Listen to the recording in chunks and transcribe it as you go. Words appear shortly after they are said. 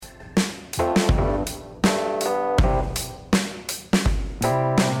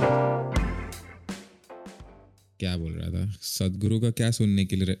सदगुरु का क्या सुनने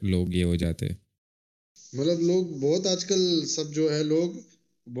के लिए लोग ये हो जाते। मतलब लोग बहुत आजकल सब जो है लोग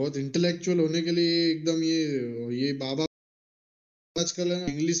बहुत इंटेलेक्चुअल होने के लिए एकदम ये बाबा आजकल है ना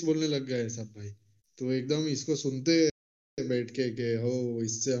इंग्लिश बोलने लग गए हैं सब भाई। तो एकदम इसको सुनते हैं बैठ के हो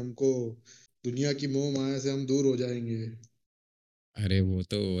इससे हमको दुनिया की मोह माया से हम दूर हो जाएंगे। अरे वो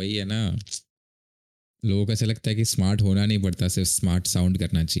तो वही है ना, लोगों को ऐसा लगता है कि स्मार्ट होना नहीं पड़ता, सिर्फ स्मार्ट साउंड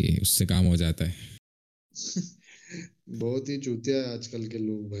करना चाहिए, उससे काम हो जाता है। बहुत ही चूतिया है आजकल के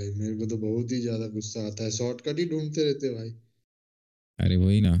लोग भाई। मेरे को तो बहुत ही ज्यादा गुस्सा आता है, शॉर्टकट ही ढूंढते रहते हैं भाई। अरे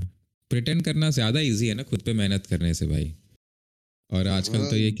वही ना, प्रिटेंड करना ज़्यादा इजी है ना खुद पे मेहनत करने से भाई। और आजकल हाँ।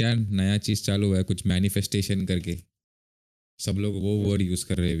 तो ये क्या नया चीज़ चालू हुआ है, कुछ मैनिफेस्टेशन करके, सब लोग वो वर्ड यूज़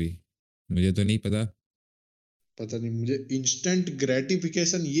कर रहे हैं अभी, मुझे तो नहीं पता। पता नहीं, मुझे इंस्टेंट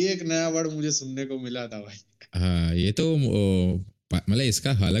ग्रेटिफिकेशन ये एक नया वर्ड मुझे सुनने को मिला था भाई। हाँ ये तो मतलब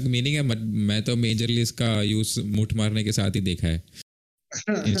इसका अलग मीनिंग है, मैं तो मेजरली इसका यूज़ मुठ मारने के साथ ही देखा है,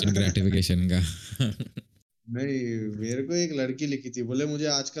 इंस्टेंट ग्रेटिफिकेशन का। नहीं, मेरे को एक लड़की लिखी थी, बोले मुझे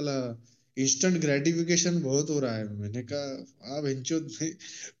आजकल इंस्टेंट ग्रेटिफिकेशन बहुत हो रहा है। मैंने कहा आप इंचो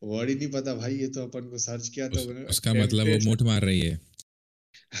वर्ड ही नहीं पता भाई, ये तो अपन को सर्च किया तो मैंने कहा उसका मतलब वो मुठ टेम्पटेशन। मार रही है,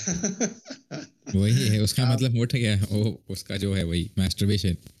 वही है उसका क्या मतलब, मुठ गया वो, उसका जो है वही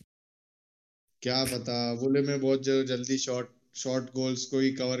मैस्टरबेशन। क्या पता। बोले मैं बहुत जल्दी शॉर्ट शॉर्ट गोल्स को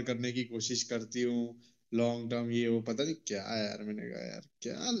ही कवर करने की कोशिश करती हूँ, लॉन्ग टर्म ये वो पता नहीं क्या है यार। मैंने कहा यार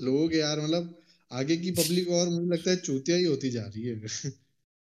क्या लोग हैं यार, मतलब आगे की पब्लिक और मुझे लगता है चूतिया ही होती जा रही है।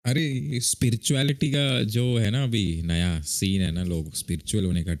 अरे स्पिरिचुअलिटी का जो है ना अभी नया सीन है ना, लोग स्पिरिचुअल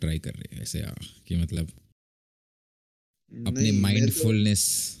होने का ट्राई कर रहे हैं ऐसे कि मतलब अपने नहीं मैं तो माइंडफुलनेस,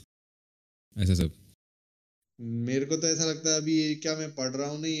 ऐसा सब। मेरे को तो ऐसा लगता है अभी ये क्या मैं पढ़ रहा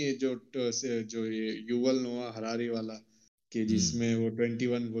हूँ नहीं, ये जो ये युवल नोआ हरारी वाला, कि हम्म। जिसमें वो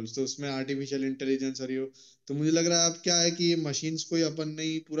 21 गोल्स, तो उसमें आर्टिफिशियल इंटेलिजेंस और ये तो मुझे लग रहा है अब क्या है कि ये मशीन्स को ही अपन ने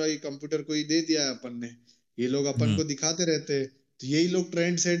ही पूरा ये कंप्यूटर को ही दे दिया है अपन ने। ये लोग अपन हाँ को दिखाते रहते हैं, तो यही लोग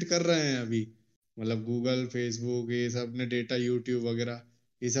ट्रेंड सेट कर रहे हैं अभी। मतलब गूगल फेसबुक ये सब ने डेटा, यूट्यूब वगैरह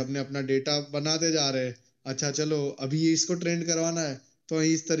ये सब ने अपना डेटा बनाते जा रहे हैं। अच्छा चलो अभी ये इसको ट्रेंड करवाना है तो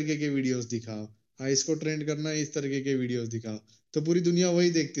इस तरीके के वीडियोस दिखाओ, हाँ इसको ट्रेंड करना है इस तरीके के वीडियोस दिखाओ। तो पूरी दुनिया वही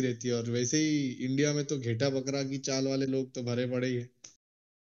देखती रहती है, और वैसे ही इंडिया में तो घेटा बकरा की चाल वाले लोग तो भरे पड़े ही है।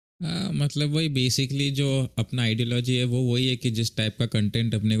 हाँ, मतलब वही बेसिकली जो अपना आइडियोलॉजी है वो वही है कि जिस टाइप का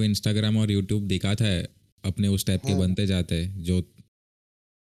कंटेंट अपने को इंस्टाग्राम और यूट्यूब दिखाता है, अपने उस टाइप के हाँ बनते जाते हैं जो।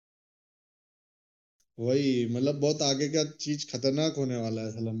 वही, मतलब बहुत आगे का चीज खतरनाक होने वाला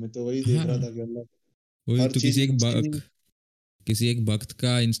है साला। मैं तो वही देख रहा हाँ था कि अल्लाह वही हर तो, चीज मशीन। किसी एक भक्त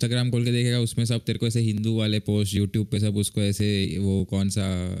का इंस्टाग्राम खोल के देखेगा, उसमें सब तेरे को ऐसे हिंदू वाले पोस्ट, यूट्यूब पे सब उसको ऐसे, वो कौन सा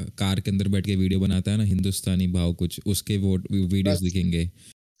कार के अंदर बैठ के वीडियो बनाता है ना, हिंदुस्तानी भाव कुछ, उसके वो वीडियोस बस दिखेंगे।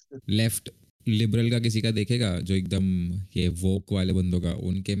 लेफ्ट लिबरल का किसी का देखेगा जो एकदम ये वोक वाले बंदों का,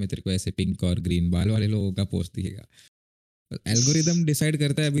 उनके में तेरे को ऐसे पिंक और ग्रीन बाल वाले लोगों का पोस्ट दिखेगा। एल्गोरिदम डिसाइड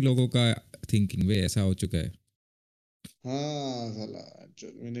करता है अभी लोगों का थिंकिंग वे, ऐसा हो चुका है। हाँ साला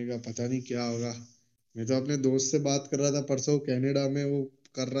मैंने कहा पता नहीं क्या होगा। मैं तो अपने दोस्त से बात कर रहा था परसों, कनाडा में वो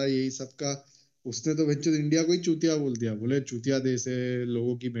कर रहा है यही सब का। उसने तो बच्चों इंडिया को ही चूतिया बोल दिया, बोले चूतिया देश है,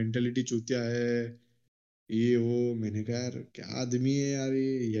 लोगों की मेंटेलिटी चूतिया है ये वो। मैंने कहा यार क्या आदमी है यार,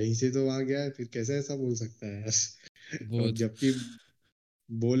 ये यहीं से तो वहां गया है, फिर कैसे ऐसा बोल सकता है यार। वो और जबकि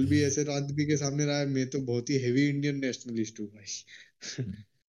बोल भी ऐसे आदमी के सामने रहा है, मैं तो बहुत ही हेवी इंडियन नेशनलिस्ट हूँ भाई।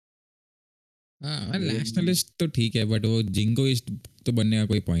 हाँ मेरे नेशनलिस्ट तो ठीक है, बट वो जिंगोइस्ट तो बनने का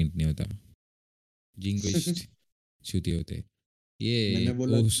कोई पॉइंट नहीं होता। जिंगोइस्ट छूती होते। ये मैंने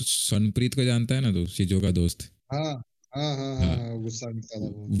बोला वो सनप्रीत को जानता है ना, तो शिजो का दोस्त। हाँ हाँ हाँ हाँ हाँ हाँ, गुस्सा निकला था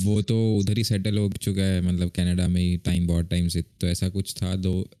बहुत। वो तो उधर ही सेटल हो चुका है, मतलब कनाडा में ही टाइम, बहुत टाइम से। तो ऐसा कुछ था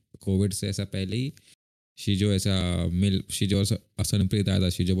दो, कोविड से ऐसा पहले ही शिजो ऐसा मिल, शिजो और सनप्रीत आया था।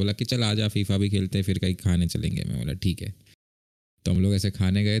 शिजो बोला कि चल आजा फीफा भी खेलते हैं, फिर कहीं खाने चलेंगे। मैं बोला ठीक है। तो हम लोग ऐसे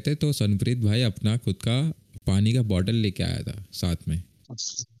खाने गए थे, तो सनप्रीत भाई अपना खुद का पानी का बॉटल लेके आया था साथ में,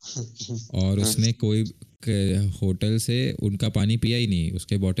 और उसने कोई होटल से उनका पानी पिया ही नहीं,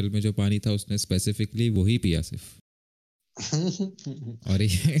 उसके बॉटल में जो पानी था उसने स्पेसिफिकली वही पिया सिर्फ। और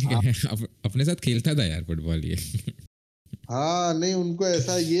हाँ ये अपने साथ खेलता था यार फुटबॉल ये। हाँ, नहीं उनको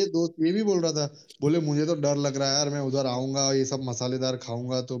ऐसा, ये दोस्त ये भी बोल रहा था, बोले मुझे तो डर लग रहा है यार, मैं उधर आऊंगा ये सब मसालेदार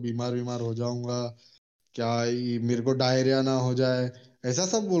खाऊंगा तो बीमार बीमार हो जाऊंगा, क्या ये मेरे को डायरिया ना हो जाए, ऐसा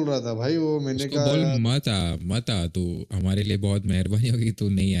सब बोल रहा था भाई वो। मैंने उसको कहा बोल यार मत आ तू, हमारे लिए बहुत मेहरबानी होगी तू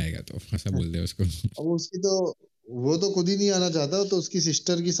नहीं आएगा तो, ऐसा बोल दे उसको। अब उसकी तो वो तो खुद ही नहीं आना चाहता, तो उसकी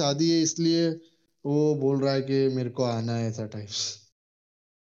सिस्टर की शादी है इसलिए वो बोल रहा है कि मेरे को आना है ऐसा टाइप।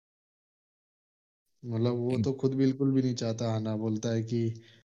 मतलब वो तो खुद बिल्कुल भी नहीं चाहता आना, बोलता है कि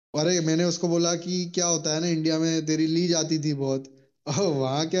अरे मैंने उसको बोला कि क्या होता है ना, इंडिया में तेरी ली जाती थी बहुत।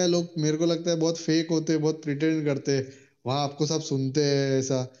 वहाँ क्या है, लोग मेरे को लगता है बहुत फेक होते हैं, बहुत प्रिटेंड करते हैं। वहाँ आपको सब सुनते हैं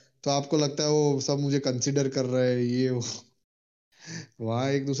ऐसा, तो आपको लगता है वो सब मुझे कंसिडर कर रहे हैं ये वो। वहाँ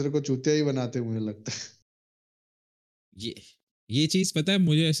एक दूसरे को चूतिया ही बनाते हैं, मुझे लगता है। ये ये चीज पता है,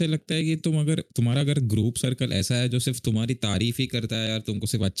 मुझे ऐसे लगता है कि तुम्हारा अगर ग्रुप सर्कल ऐसा है जो सिर्फ तुम्हारी तारीफ ही करता है यार, तुमको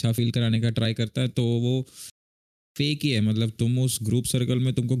सिर्फ अच्छा फील कराने का ट्राई करता है, तो वो फेक ही है। मतलब तुम उस ग्रुप सर्कल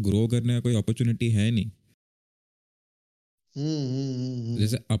में, तुमको ग्रो करने का कोई अपॉर्चुनिटी है नहीं।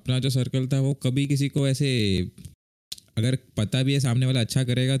 जैसे हम्म। अपना जो सर्कल था वो कभी किसी को ऐसे, अगर पता भी है सामने वाला अच्छा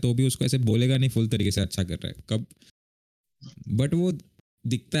करेगा तो भी उसको ऐसे बोलेगा नहीं फुल तरीके से अच्छा कर रहा है कब। बट वो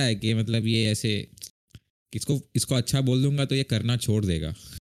दिखता है कि मतलब ये ऐसे, किसको इसको अच्छा बोल दूंगा तो ये करना छोड़ देगा,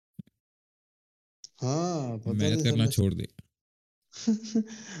 हाँ, पता मेहनत नहीं करना साला। छोड़ देगा।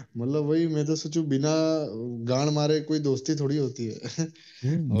 मतलब वही मैं तो सोचू, बिना गांड मारे कोई दोस्ती थोड़ी होती है।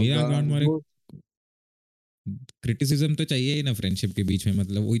 वो और बिना गांड मारे वो क्रिटिसिज्म तो चाहिए ही ना फ्रेंडशिप के बीच में,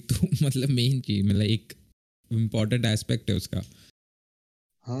 मतलब वही तो मतलब मेन चीज, मतलब एक इम्पॉर्टेंट एस्पेक्ट है उसका।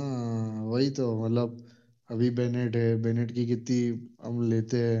 हाँ वही तो मतलब, अभी बेनेट है, बेनेट की कितनी हम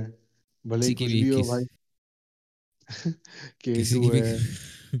लेते हैं, भले ही किसी की कुछ भी भी हो किस भाई। के किसी टू की भी है।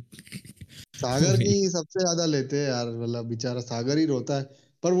 सागर की वही। सबसे ज्यादा लेते हैं यार, मतलब बेचारा सागर ही रोता है।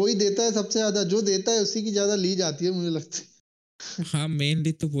 पर वही देता है सबसे ज्यादा, जो देता है उसी की ज्यादा ली जाती है, मुझे लगता है। हाँ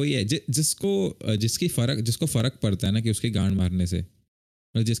मेनली तो वही है, जिसको फर्क पड़ता है ना कि उसकी गांड मारने से,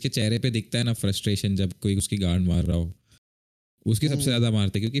 और जिसके चेहरे पे दिखता है ना फ्रस्ट्रेशन जब कोई उसकी गांड मार रहा हो, उसकी सबसे हम्म। ज्यादा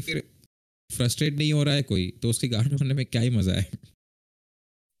मारते हैं, क्योंकि फिर फ्रस्ट्रेट नहीं हो रहा है कोई तो उसकी गांड मारने में क्या ही मजा है।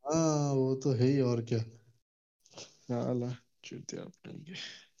 हाँ वो तो है ही, और क्या। साला चूतिया अपने।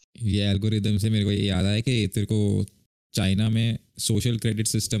 ये एल्गोरिदम से मेरे को ये याद आया कि तेरे को चाइना में सोशल क्रेडिट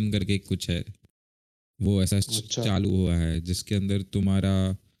सिस्टम करके कुछ है, वो ऐसा अच्छा। चालू हुआ है जिसके अंदर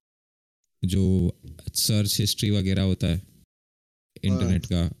तुम्हारा जो सर्च हिस्ट्री वगैरह होता है हाँ। इंटरनेट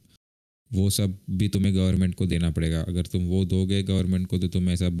का, वो सब भी तुम्हें गवर्नमेंट को देना पड़ेगा। अगर तुम वो दोगे गवर्नमेंट को तो तुम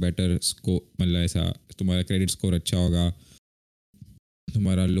ऐसा बेटर स्को, मतलब ऐसा तुम्हारा क्रेडिट स्कोर अच्छा होगा,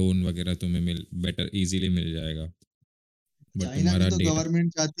 तुम्हारा लोन वगैरह तुम्हें मिल बेटर इजीली मिल जाएगा। बट चाइना की तुम्हारा तो डेटा,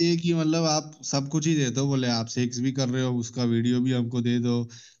 गवर्नमेंट चाहती है कि मतलब आप सब कुछ ही दे दो, बोले आप सेक्स भी कर रहे हो, उसका वीडियो भी हमको दे दो,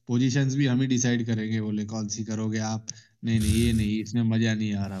 पोजीशंस भी हम ही डिसाइड करेंगे, बोले कौन सी करोगे आप। नहीं नहीं, ये नहीं, इसमें मजा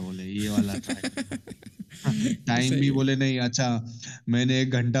नहीं आ रहा, बोले ये वाला ट्राई करो। टाइम भी सही है। बोले नहीं, अच्छा मैंने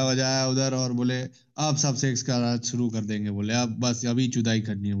 1 घंटा बजाया उधर, और बोले अब सब सेक्स का राज शुरू कर देंगे, बोले अब बस अभी जुदाई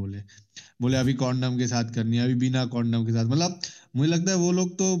करनी है, बोले बोले अभी कॉन्डम के साथ करनी है, अभी बिना कॉन्डम के साथ, मतलब मुझे लगता है वो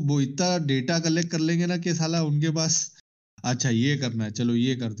लोग तो वो इतना डेटा कलेक्ट कर लेंगे ना कि साला उनके पास, अच्छा ये करना है, चलो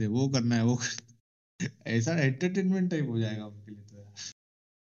ये करते हैं, वो करना है, ऐसा एंटरटेनमेंट टाइप हो जाएगा उनके लिए तो यार।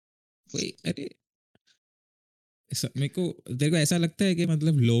 वही अरे, मेरे को देखो ऐसा लगता है कि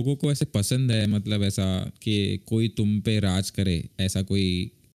मतलब लोगों को ऐसे पसंद है, मतलब ऐसा कि कोई तुम पे राज करे, ऐसा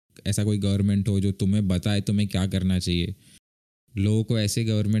कोई गवर्नमेंट हो जो तुम्हें बताए तुम्हें क्या करना चाहिए। लोगों को ऐसे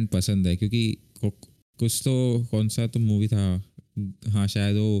गवर्नमेंट पसंद है क्योंकि कुछ तो, कौन सा तो मूवी था, हाँ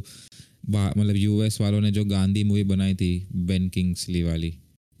शायद वो मतलब यूएस वालों ने जो गांधी मूवी बनाई थी, बेन किंग्सली वाली,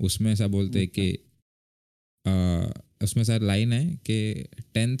 उसमें ऐसा बोलते हैं अच्छा। कि आ, उसमें शायद लाइन है कि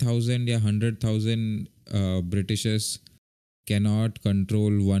 10,000 या 100,000 ब्रिटिशर्स कैनॉट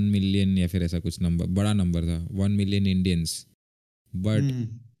कंट्रोल 1 मिलियन, या फिर ऐसा कुछ नंबर, बड़ा नंबर था, 1 million Indians, but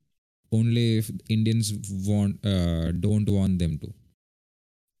hmm. Only if Indians want don't want them to.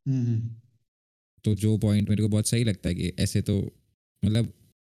 हम्म। तो जो पॉइंट मेरे को बहुत सही लगता है कि ऐसे तो मतलब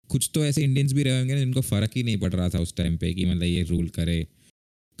कुछ तो ऐसे इंडियंस भी रहे होंगे ना जिनको फर्क ही नहीं पड़ रहा था उस टाइम पे कि मतलब ये रूल करे,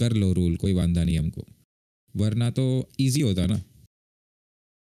 कर लो रूल, कोई वांदा नहीं हमको, वरना तो इजी होता ना,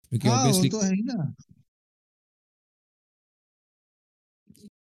 क्योंकि हाँ वो ऑब्वियसली तो है ही ना।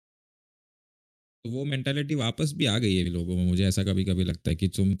 वो मेंटालिटी वापस भी आ गई है लोगों में। मुझे ऐसा कभी कभी लगता है कि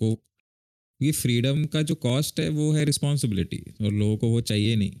तुमको ये फ्रीडम का जो कॉस्ट है वो है रिस्पॉन्सिबिलिटी, और लोगों को वो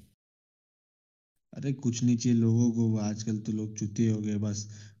चाहिए नहीं। अरे कुछ नहीं चाहिए लोगों को, आजकल तो लोग चुतिए हो गए बस,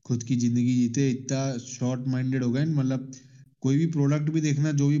 खुद की जिंदगी जीते, इतना शॉर्ट माइंडेड हो गए न, मतलब कोई भी प्रोडक्ट भी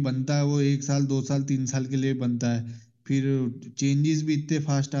देखना, जो भी बनता है वो 1 साल 2 साल 3 साल के लिए बनता है, फिर चेंजेस भी इतने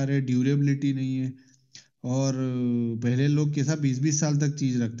फास्ट आ रहे हैं, ड्यूरेबिलिटी नहीं है। और पहले लोग कैसा 20-20 साल तक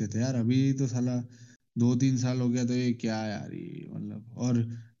चीज रखते थे यार, अभी तो साला 2-3 साल हो गया, तो ये क्या यार, ये मतलब, और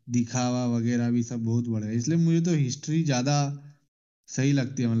दिखावा वगैरह भी सब बहुत बढ़ गया, इसलिए मुझे तो हिस्ट्री ज्यादा सही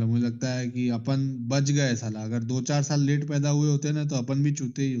लगती है, मतलब मुझे लगता है कि अपन बच गए साला, अगर 2-4 साल लेट पैदा हुए होते ना तो अपन भी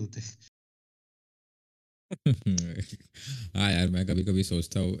चूते ही होते। हाँ यार, मैं कभी कभी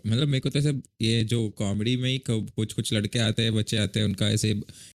सोचता हूँ, मतलब मेरे को तो ऐसे ये जो कॉमेडी में ही कुछ कुछ लड़के आते हैं, बच्चे आते हैं, उनका ऐसे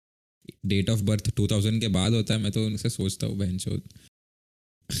डेट ऑफ बर्थ 2000 के बाद होता है, मैं तो उनसे सोचता हूँ बहनचोद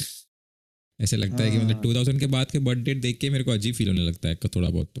ऐसे लगता है कि मतलब हाँ 2000 के बाद के बर्थ डेट देख के मेरे को अजीब फील होने लगता है थोड़ा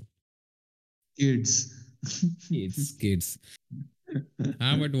बहुत तो। किड्स। Kids kids.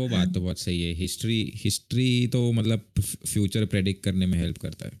 हाँ बट वो बात तो बहुत सही है, हिस्ट्री हिस्ट्री तो मतलब फ्यूचर प्रेडिक्ट करने में हेल्प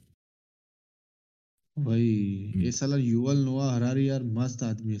करता है। वही। हम्म, ये साला युवल नोआ हरारी यार मस्त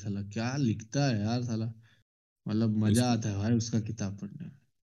आदमी है साला, क्या लिखता है यार साला। मतलब उस मजा आता है भाई उसका किताब पढ़ने में।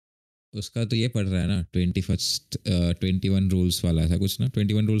 उसका तो ये पढ़ रहा है ना 21 रूल्स वाला, ऐसा कुछ ना,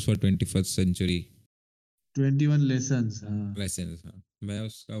 21 rules for 21st century 21 lessons, हाँ। लेसन। हाँ मैं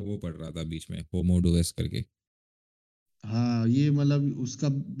उसका वो पढ़ रहा था बीच में, होमोडोएस करके। हाँ ये मतलब उसका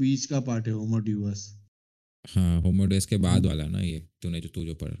बीच का पार्ट है होमोड्यूस। हाँ होमोडोएस के बाद हम। वाला ना ये, तू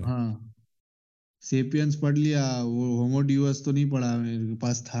जो पढ़ रहा है। हाँ सेपियंस पढ़ लिया, वो होमोड्यूस तो नहीं पढ़ा, मेरे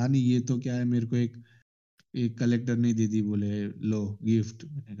पास था नहीं। ये तो क्या है, मेरे को एक एक कलेक्टर ने दे दी, बोले लो गिफ्ट।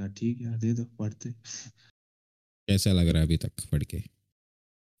 मैंने कहा ठीक है दे दो पढ़ते। कैसा लग रहा है अभी तक पढ़ के?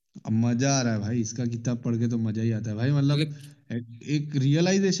 अब मजा आ रहा है भाई, इसका किताब पढ़ के तो मजा ही आता है भाई। मतलब मतलब एक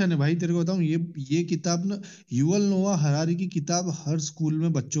रियलाइजेशन है भाई, तेरे को बताऊं, ये किताब ना, युवल नोआ हरारी की किताब हर स्कूल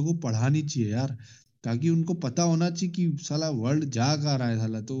में बच्चों को पढ़ानी चाहिए यार, ताकि उनको पता होना चाहिए कि साला वर्ल्ड जा कहाँ रहा है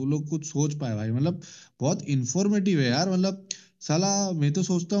साला, तो वो लोग कुछ सोच पाए भाई। मतलब बहुत इंफॉर्मेटिव है यार। मतलब साला मैं तो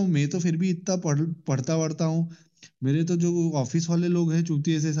सोचता हूँ, मैं तो फिर भी इतना पढ़ता पढ़ता हूँ। मेरे तो जो ऑफिस वाले लोग हैं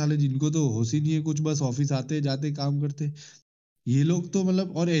चूतिए से साले, जिनको तो होश ही नहीं है कुछ, बस ऑफिस आते जाते काम करते। ये लोग तो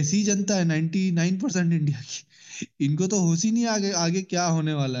मतलब, और ऐसी ही जनता है 99% इंडिया की। इनको तो होश ही नहीं आगे आगे क्या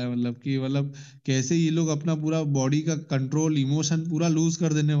होने वाला है, मतलब कि मतलब कैसे ये लोग अपना पूरा बॉडी का कंट्रोल, इमोशन पूरा लूज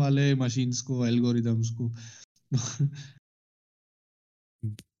कर देने वाले हैं मशीन्स को, एल्गोरिदम्स को।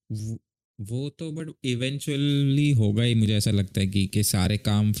 वो वो तो बट इवेंचुअली होगा ही, मुझे ऐसा लगता है कि सारे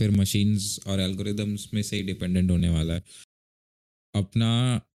काम फिर मशीन्स और एल्गोरिदम्स में से ही डिपेंडेंट होने वाला है।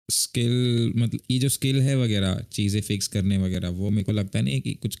 अपना स्किल, मतलब ये जो स्किल है वगैरह चीज़ें फिक्स करने वगैरह, वो मेरे को लगता नहीं है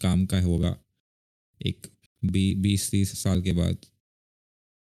कि कुछ काम का होगा एक 20-30 साल के बाद।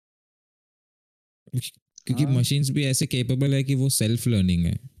 क्योंकि हाँ। मशीन्स भी ऐसे केपेबल है कि वो सेल्फ लर्निंग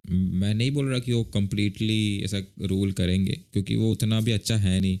है। मैं नहीं बोल रहा कि वो कंप्लीटली ऐसा रूल करेंगे, क्योंकि वो उतना भी अच्छा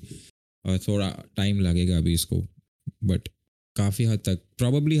है नहीं, और थोड़ा टाइम लगेगा अभी इसको। बट काफ़ी हद तक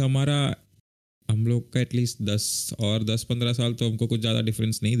प्रॉबली हमारा, हम लोग का एटलीस्ट 10 और 10-15 साल तो हमको कुछ ज़्यादा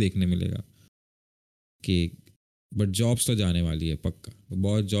डिफरेंस नहीं देखने मिलेगा कि। बट जॉब्स तो जाने वाली है पक्का,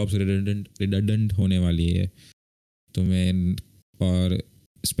 बहुत जॉब्स रिडंडेंट होने वाली है तुम्हें। और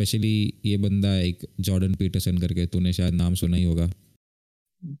स्पेशली ये बंदा है एक जॉर्डन पीटरसन करके, तूने शायद नाम सुना ही होगा।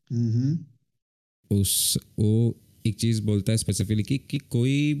 हम्म। उस वो एक चीज़ बोलता है स्पेसिफिकली कि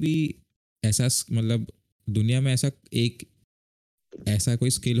कोई भी ऐसा मतलब दुनिया में ऐसा एक ऐसा कोई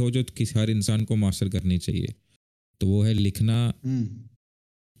स्किल हो जो किसी हर इंसान को मास्टर करनी चाहिए, तो वो है लिखना, हम्म।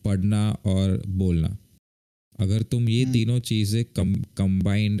 पढ़ना और बोलना। अगर तुम ये हम्म। तीनों चीज़ें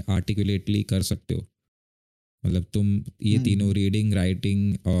कंबाइंड आर्टिकुलेटली कर सकते हो, मतलब तुम ये तीनों हम्म। रीडिंग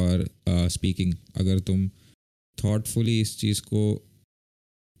राइटिंग और स्पीकिंग, अगर तुम थॉटफुली इस चीज़ को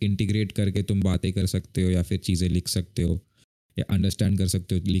इंटीग्रेट करके तुम बातें कर सकते हो या फिर चीज़ें लिख सकते हो या अंडरस्टैंड कर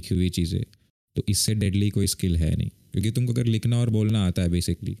सकते हो लिखी हुई चीज़ें, तो इससे डेडली कोई स्किल है नहीं। क्योंकि तुमको अगर लिखना और बोलना आता है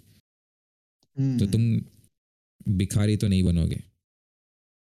बेसिकली, तो हम्म। तुम भिखारी तो नहीं बनोगे।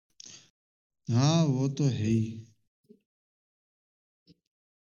 हाँ वो तो है ही।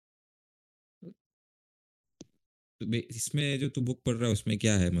 तो इसमें जो तू बुक पढ़ रहा है उसमें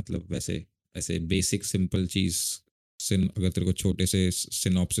क्या है, मतलब वैसे ऐसे बेसिक सिंपल चीज़ सिन, अगर तेरे को छोटे से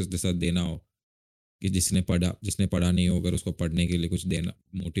सिनॉप्सिस जैसा देना हो कि जिसने पढ़ा नहीं हो, अगर उसको पढ़ने के लिए कुछ देना,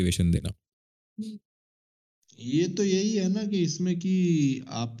 मोटिवेशन देना। ये तो यही है ना कि इसमें कि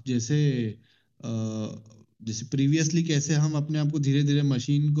आप जैसे अ, जैसे प्रीवियसली कैसे हम अपने आप को धीरे धीरे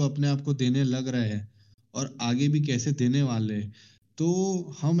मशीन को अपने आप को देने लग रहे हैं, और आगे भी कैसे देने वाले हैं,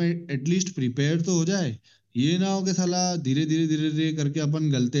 तो हम एटलीस्ट प्रिपेयर तो हो जाए। ये ना हो कि साला धीरे धीरे करके अपन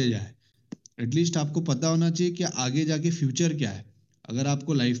गलते जाए। एटलीस्ट आपको पता होना चाहिए कि आगे जाके फ्यूचर क्या है। अगर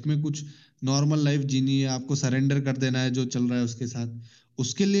आपको लाइफ में कुछ नॉर्मल लाइफ जीनी है, आपको सरेंडर कर देना है जो चल रहा है उसके साथ,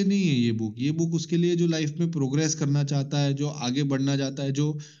 उसके लिए नहीं है ये बुक। ये बुक उसके लिए जो लाइफ में प्रोग्रेस करना चाहता है, जो आगे बढ़ना चाहता है,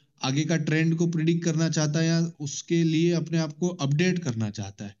 जो आगे का ट्रेंड को प्रिडिक्ट करना चाहता है, या उसके लिए अपने आप को अपडेट करना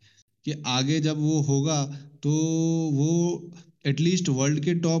चाहता है कि आगे जब वो होगा तो वो एटलीस्ट वर्ल्ड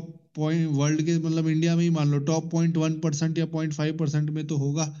के टॉप पॉइंट, वर्ल्ड के मतलब इंडिया में ही मान लो टॉप 0.1% या 0.5% में तो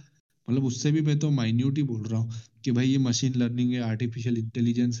होगा। मतलब उससे भी मैं तो माइन्यूट ही बोल रहा हूँ कि भाई ये मशीन लर्निंग है, आर्टिफिशियल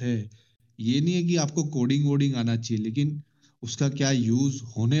इंटेलिजेंस है। ये नहीं है कि आपको कोडिंग वोडिंग आना चाहिए, लेकिन उसका क्या यूज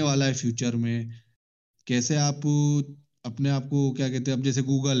होने वाला है फ्यूचर में, कैसे आप अपने आप को क्या कहते हैं, अब जैसे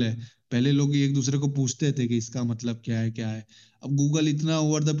गूगल है, पहले लोग एक दूसरे को पूछते थे कि इसका मतलब क्या है क्या है। अब गूगल इतना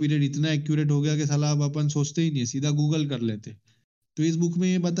ओवर द पीरियड इतना एक्यूरेट हो गया कि साला अब अपन सोचते ही नहीं है, सीधा गूगल कर लेते। तो इस बुक में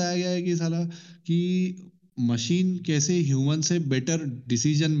ये बताया गया है कि साला कि मशीन कैसे ह्यूमन से बेटर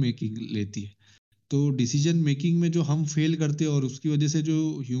डिसीजन मेकिंग लेती है। तो डिसीजन मेकिंग में जो हम फेल करते हैं और उसकी वजह से जो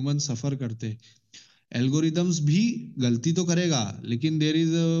ह्यूमन सफर करते हैं, एल्गोरिदम्स भी गलती तो करेगा, लेकिन there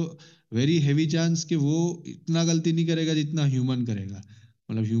is a very heavy chance कि वो इतना गलती नहीं करेगा जितना ह्यूमन करेगा।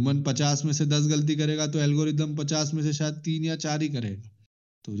 मतलब ह्यूमन 50 में से 10 गलती करेगा तो एल्गोरिदम 50 में से शायद 3 या 4 ही करेगा।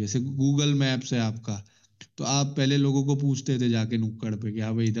 तो जैसे गूगल मैप्स है आपका, तो आप पहले लोगों को पूछते थे जाके नुक्कड़ पे कि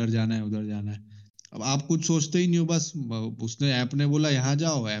हाँ भाई इधर जाना है उधर जाना है। अब आप कुछ सोचते ही नहीं हो, बस उसने ऐप ने बोला यहाँ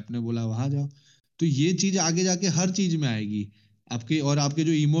जाओ, ऐप ने बोला वहां जाओ। तो ये चीज आगे जाके हर चीज में आएगी आपके, और आपके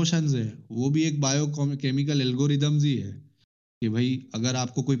जो इमोशंस है वो भी एक बायो केमिकल एल्गोरिदम्स ही है कि भाई अगर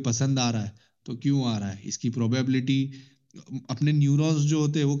आपको कोई पसंद आ रहा है तो क्यों आ रहा है, इसकी प्रोबेबिलिटी। अपने न्यूरॉन्स जो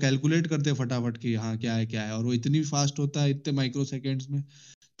होते हैं वो कैलकुलेट करते हैं फटाफट कि हाँ क्या है, और वो इतनी फास्ट होता है इतने माइक्रो सेकेंड्स में,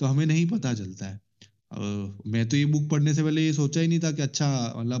 तो हमें नहीं पता चलता है। मैं तो ये बुक पढ़ने से पहले ये सोचा ही नहीं था कि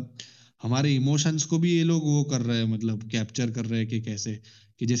अच्छा, मतलब हमारे इमोशंस को भी ये लोग वो कर रहे हैं, मतलब कैप्चर कर रहे हैं कि कैसे,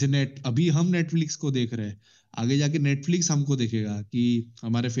 कि जैसे नेट अभी हम नेटफ्लिक्स को देख रहे हैं, आगे जाके नेटफ्लिक्स हमको देखेगा कि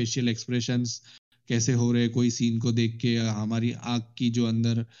हमारे फेशियल एक्सप्रेशंस कैसे हो रहे हैं, कोई सीन को देख के हमारी आंख की जो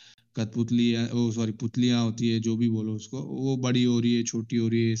अंदर कठपुतली है, ओ सॉरी पुतलियां होती है, जो भी बोलो उसको, वो बड़ी हो रही है, छोटी हो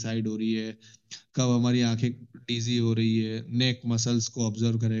रही है, साइड हो रही है, कब हमारी आंखें डीजी हो रही है, नेक मसल्स को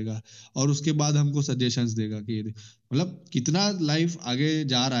ऑब्जर्व करेगा, और उसके बाद हमको सजेशंस देगा कि मतलब कितना लाइफ आगे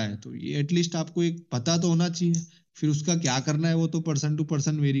जा रहा है। तो ये एटलीस्ट आपको एक पता तो होना चाहिए, फिर उसका क्या करना है वो तो पर्सन टू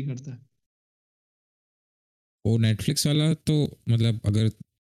पर्सन वेरी करता है। वो नेटफ्लिक्स वाला तो मतलब अगर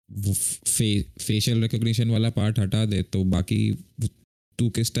वो फेशियल रिकॉग्निशन वाला पार्ट हटा दे तो बाकी तू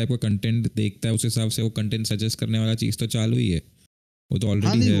किस टाइप का कंटेंट देखता है उस हिसाब से वो कंटेंट सजेस्ट करने वाला चीज़ तो चालू ही है। वो तो हाँ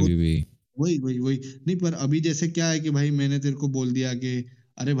ऑलरेडी नहीं है वो अभी भी। वही नहीं, पर अभी जैसे क्या है कि भाई मैंने तेरे को बोल दिया कि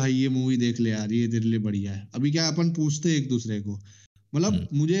अरे भाई ये मूवी देख ले यार, ये तेरे लिए बढ़िया है, अभी क्या अपन पूछते हैं एक दूसरे को। हम्म। मतलब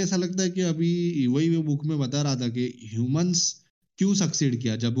मुझे ऐसा लगता है कि अभी वही वो बुक में बता रहा था कि ह्यूमंस क्यों सक्सीड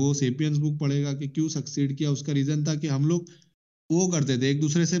किया, जब वो सेपियंस बुक पढ़ेगा कि क्यों सक्सीड किया, उसका रीजन था कि हम लोग वो करते थे, एक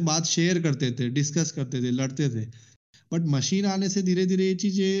दूसरे से बात शेयर करते थे, डिस्कस करते थे, लड़ते थे। बट मशीन आने से धीरे धीरे ये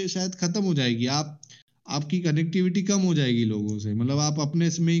चीजें शायद खत्म हो जाएगी। आप आपकी कनेक्टिविटी कम हो जाएगी लोगों से, मतलब आप अपने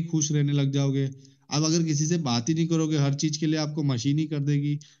में ही खुश रहने लग जाओगे। आप अगर किसी से बात ही नहीं करोगे, हर चीज के लिए आपको मशीन ही कर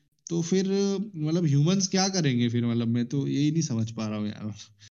देगी, तो फिर मतलब ह्यूमंस क्या करेंगे फिर, मतलब मैं तो यही नहीं समझ पा रहा हूँ यार।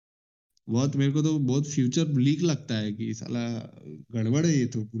 बहुत मेरे को तो बहुत फ्यूचर ब्लीक लगता है कि साला गड़बड़ है ये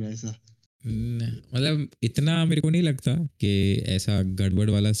तो पूरा ऐसा। मतलब इतना मेरे को नहीं लगता कि ऐसा गड़बड़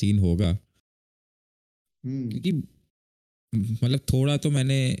वाला सीन होगा, हम्म। क्योंकि मतलब थोड़ा तो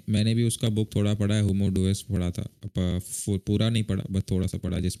मैंने भी उसका बुक थोड़ा पढ़ा है, होमो डुएस पढ़ा था। पूरा नहीं पढ़ा, बस थोड़ा सा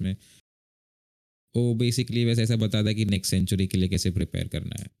पढ़ा, जिसमें वो बेसिकली वैसे ऐसा बताता है कि नेक्स्ट सेंचुरी के लिए कैसे प्रिपेयर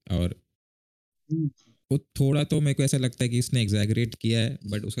करना है। और हम्म। वो थोड़ा तो मेरे को ऐसा लगता है कि इसने एग्जैगरेट किया है,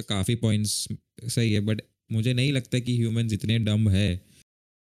 बट उसका काफ़ी पॉइंट्स सही है। बट मुझे नहीं लगता कि ह्यूमन इतने डम है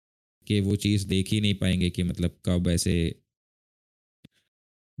कि वो चीज़ देख ही नहीं पाएंगे कि मतलब कब ऐसे।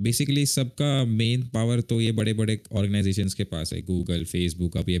 बेसिकली सबका मेन पावर तो ये बड़े बड़े ऑर्गेनाइजेशंस के पास है, गूगल,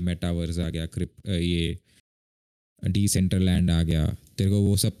 फेसबुक, अब ये मेटावर्स आ गया, ये डिसेंट्रलैंड आ गया। तेरे को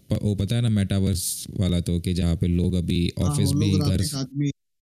वो सब वो पता है ना, मेटावर्स वाला, तो कि जहाँ पे लोग अभी हाँ ऑफिस भी घर। होलोग्राफिक आदमी।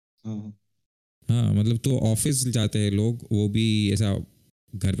 हाँ। हाँ मतलब तो ऑफिस जाते हैं लोग, वो भी ऐसा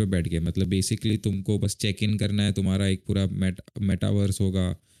घर पे बैठ के, मतलब बेसिकली तुमको बस चेक इन करना है, तुम्हारा एक पूरा मेटावर्स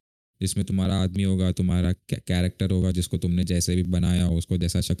होगा जिसमें तुम्हारा आदमी होगा, तुम्हारा कैरेक्टर होगा जिसको तुमने जैसे भी बनाया हो, उसको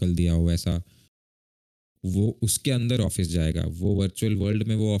जैसा शक्ल दिया हो वैसा, वो उसके अंदर ऑफिस जाएगा, वो वर्चुअल वर्ल्ड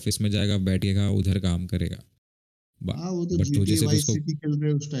में वो ऑफिस में जाएगा, बैठेगा उधर काम करेगा। हाँ वो तो बट तो GTA जैसे तो वाइस उसको, सिटी खेल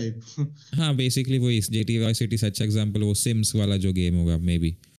रहे हैं उस टाइप। हाँ बेसिकली वही GTA vice city such example, वो सिम्स वाला जो गेम होगा मे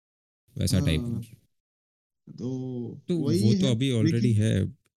बी वैसा टाइप। हाँ तो तो वही वो तो है, अभी ऑलरेडी लेकिन है।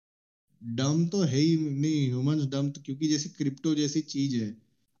 डम तो है ही नहीं ह्यूमंस, डम तो क्योंकि जैसे क्रिप्टो जैसी चीज है।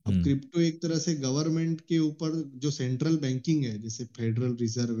 अब हम्म। क्रिप्टो एक तरह से गवर्नमेंट के ऊपर जो सेंट्रल बैंकिंग है, जैसे फेडरल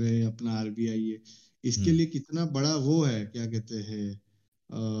रिजर्व है अपना, RBI है, इसके हम्म। लिए कितना बड़ा वो है, क्या कहते हैं,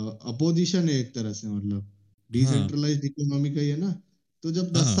 अपोजिशन है एक तरह से, मतलब हाँ। डिसेंट्रलाइज्ड इकोनॉमी का ही है ना। तो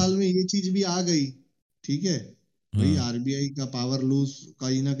जब 10 साल हाँ। में ये चीज भी आ गई, ठीक है, भाई हाँ RBI का पावर लूज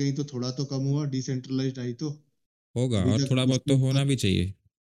कहीं ना कहीं तो थोड़ा तो कम हुआ, डिसेंट्रलाइज्ड आई तो। होगा, अभी और तक थोड़ा बहुत इसके तो होना ऊपर, भी चाहिए।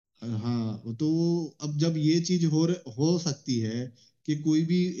 हाँ तो अब जब ये चीज हो सकती है कि कोई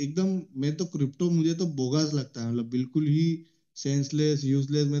भी एकदम, मैं तो क्रिप्टो मुझे तो बोगस लगता है, मतलब बिल्कुल ही सेंसलेस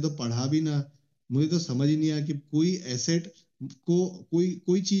यूजलेस, मैं तो पढ़ा भी ना, मुझे तो समझ ही नहीं आया कि कोई एसेट को, कोई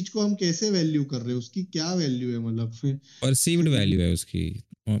कोई चीज को हम कैसे वैल्यू कर रहे हैं, उसकी क्या वैल्यू है, मतलब परसीव्ड फिर वैल्यू है उसकी।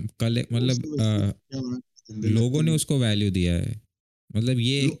 कल वो मतलब सब ऐसे क्या बना धंधे लगते लोगों हैं ने मुझे। उसको वैल्यू दिया है। मतलब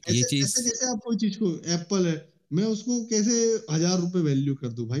ये ऐसे चीज़। ऐसे कैसे आप कोई चीज को, एप्पल है, मैं उसको कैसे 1,000 रुपए वैल्यू कर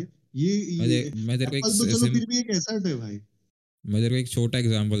दूं भाई? ये मैं तेरे को एक एप्पल तो चलो फिर भी एक एसेट है भाई। मैं तेरे को एक छोटा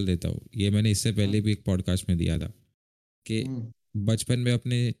एग्जांपल देता हूँ, ये मैंने इससे हाँ पहले भी एक पॉडकास्ट में दिया था कि हाँ बचपन में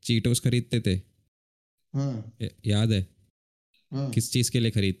अपने चीटोस खरीदते थे, हाँ याद है? हाँ किस चीज़ के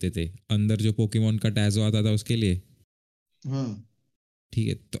लिए खरीदते थे? अंदर जो पोकेमोन का टैजो आता था उसके लिए। हाँ ठीक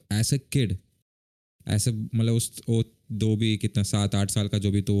है, तो एज ए किड, ऐसे मतलब उस वो दो भी कितना 7-8 साल का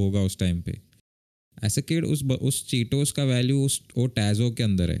जो भी तो होगा उस टाइम पे, एज ए किड उस चीटोस का वैल्यू उस वो टैजो के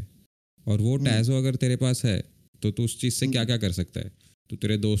अंदर है। और वो हम्म टैजो अगर तेरे पास है तो तू उस चीज़ से क्या हम्म क्या कर सकता है? तू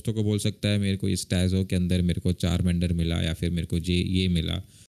तेरे दोस्तों को बोल सकता है मेरे को इस टैजो के अंदर मेरे को चार मिला, या फिर मेरे को ये मिला।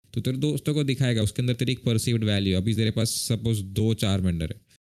 तो तेरे दोस्तों को दिखाएगा, उसके अंदर तेरी एक परसीव्ड वैल्यू। अभी तेरे पास सपोज दो चार है,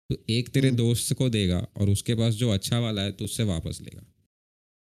 तो एक तेरे हम्म दोस्त को देगा और उसके पास जो अच्छा वाला है तो उससे वापस लेगा।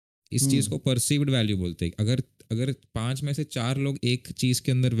 इस चीज़ हम्म को परसीव्ड वैल्यू बोलते हैं। अगर अगर 5 में से 4 लोग एक चीज़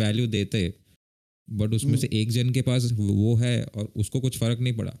के अंदर वैल्यू देते, बट उसमें से हम्म। एक जन के पास वो है और उसको कुछ फर्क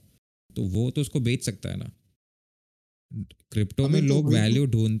नहीं पड़ा, तो वो तो उसको बेच सकता है ना। क्रिप्टो में अबे तो लोग वही तो। वैल्यू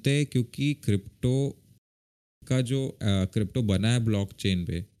ढूंढते हैं क्योंकि क्रिप्टो का जो क्रिप्टो बना है ब्लॉकचेन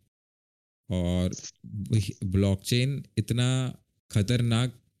पे, और ब्लॉकचेन इतना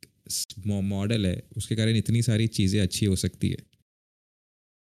खतरनाक मॉडल है, उसके कारण इतनी सारी चीज़ें अच्छी हो सकती है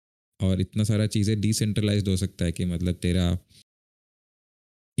और इतना सारा चीज़ें डिसेंट्रलाइज्ड हो सकता है कि मतलब तेरा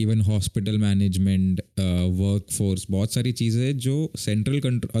even hospital management, work force, बहुत सारी चीज़ें जो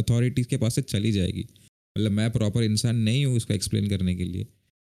सेंट्रल अथॉरिटीज़ के पास से चली जाएगी। मतलब मैं प्रॉपर इंसान नहीं हूँ इसको एक्सप्लेन करने के लिए,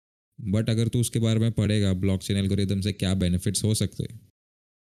 बट अगर तू उसके बारे में पढ़ेगा ब्लॉकचेन एल्गोरिदम से क्या बेनिफिट्स हो सकते हैं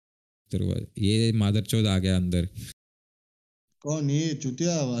तेरे को, ये मादरचोद आ गया अंदर। कौन ये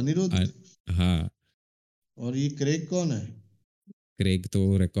चुतिया आ, अनिरुद्ध? हाँ, और ये क्रेग कौन है? क्रेग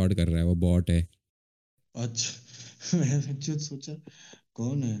तो रिकॉर्ड कर रहा है, वो बॉट है। अच्छा मैं जो सोचा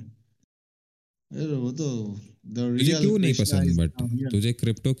कौन है। अरे वो तो द तुझे रियल क्यों नहीं कृष्णा पसंद, इज बट हियर। तुझे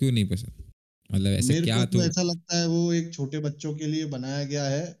क्रिप्टो क्यों नहीं पसंद? मतलब ऐसे मेरे को क्या तो तू। ऐसा लगता है वो एक छोटे बच्चों के लिए बनाया गया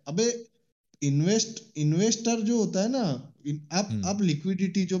है। अबे इन्वेस्टर जो होता है ना, हम्म आप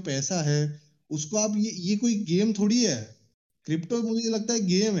लिक्विडिटी जो पैसा है उसको आप ये कोई गेम थोड़ी है। क्रिप्टो मुझे लगता है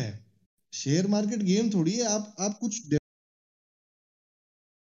गेम है। शेयर मार्केट गेम थोड़ी है। आप कुछ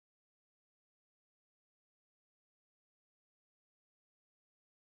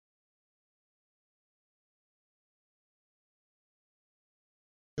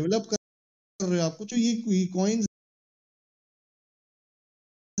डेवलप कर रहे हो। आपको जो ये कॉइन्स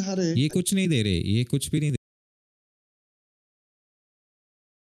हरे ये कुछ नहीं दे रहे, ये कुछ भी नहीं दे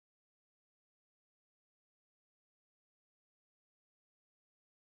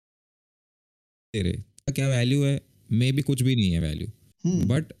रहे। क्या वैल्यू है? मे भी कुछ भी नहीं है value. Hmm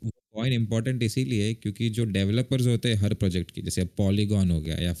but coin important इसीलिए है क्योंकि जो डेवलपर्स होते हैं हर प्रोजेक्ट की, जैसे पॉलीगॉन हो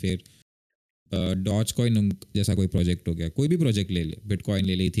गया या फिर डॉज कॉइन जैसा कोई प्रोजेक्ट हो गया, कोई भी प्रोजेक्ट ले ले, बिटकॉइन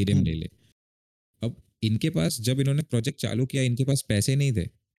ले ले, इथेरियम ले हम्म ले। अब इनके पास जब इन्होंने प्रोजेक्ट चालू किया, इनके पास पैसे नहीं थे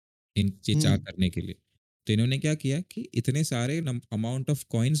इन ये चार हम्म करने के लिए। तो इन्होंने क्या किया कि इतने सारे अमाउंट ऑफ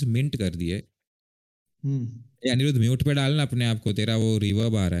कॉइन्स मिंट कर दिए। हम्म ये अनिरुद्ध म्यूट पे डालना अपने आप को, तेरा वो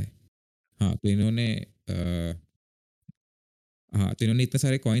रिवर्ब आ रहा है। हाँ, तो इन्होंने हाँ, तो इन्होंने इतने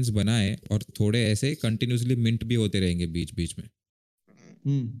सारे कॉइन्स बनाए और थोड़े ऐसे कंटिन्यूसली मिंट भी होते रहेंगे बीच बीच में।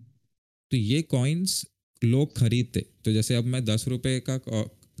 हम्म तो ये कॉइन्स लोग खरीदते, तो जैसे अब मैं 10 रुपए का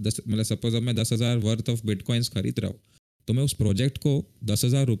 10 मतलब सपोज अब मैं 10,000 वर्थ ऑफ बिटकॉइंस खरीद रहा हूँ, तो मैं उस प्रोजेक्ट को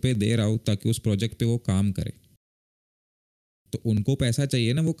 10,000 रुपए दे रहा हूँ ताकि उस प्रोजेक्ट पे वो काम करे। तो उनको पैसा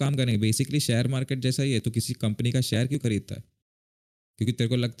चाहिए ना वो काम करने, बेसिकली शेयर मार्केट जैसा ही है। तो किसी कंपनी का शेयर क्यों खरीदता है? क्योंकि तेरे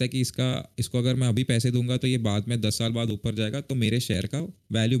को लगता है कि इसको अगर मैं अभी पैसे दूंगा तो ये बाद में 10 साल बाद ऊपर जाएगा तो मेरे शेयर का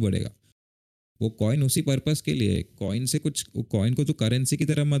वैल्यू बढ़ेगा। वो कॉइन उसी पर्पस के लिए, कॉइन से कुछ, कॉइन को तो करेंसी की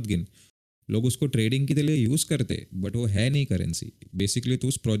तरह मत गिन। लोग उसको ट्रेडिंग के लिए यूज करते, बट वो है नहीं करेंसी। बेसिकली तो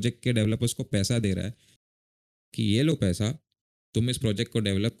उस प्रोजेक्ट के डेवलपर्स को पैसा दे रहा है कि ये लो पैसा, तुम इस प्रोजेक्ट को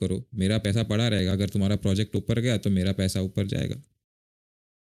डेवलप करो, मेरा पैसा पड़ा रहेगा, अगर तुम्हारा प्रोजेक्ट ऊपर गया तो मेरा पैसा ऊपर जाएगा।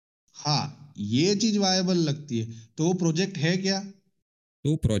 हाँ ये चीज वायबल लगती है। तो वो प्रोजेक्ट है क्या?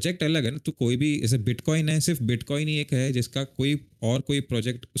 तो प्रोजेक्ट अलग है ना। तो कोई भी जैसे बिटकॉइन है, सिर्फ बिटकॉइन ही एक है जिसका कोई और कोई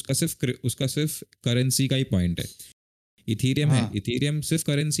प्रोजेक्ट, उसका सिर्फ करेंसी का ही पॉइंट है। इथीरियम है, हाँ इथीरियम सिर्फ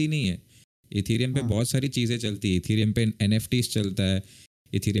करेंसी नहीं है। इथीरियम पे हाँ बहुत सारी चीज़ें चलती है, इथीरियम पे एनएफटीज चलता है।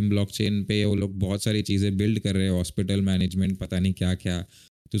 इथीरियम ब्लॉकचेन पे वो लोग बहुत सारी चीज़ें बिल्ड कर रहे हैं, हॉस्पिटल मैनेजमेंट, पता नहीं क्या क्या।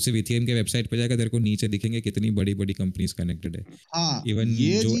 तो सिर्फ इथीरियम के वेबसाइट पे जाकर तेरे को नीचे दिखेंगे कितनी बड़ी बड़ी कंपनीज कनेक्टेड है। हाँ इवन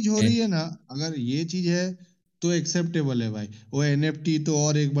ये जो चीज हो रही है ना। अगर ये चीज है तो एक्सेप्टेबल है भाई। वो एनएफटी तो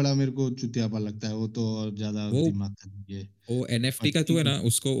और एक बड़ा मेरे को चुतियापा लगता है। वो तो और ज्यादा वो दिमाग का ये वो एनएफटी का, तू है अच्छी। ना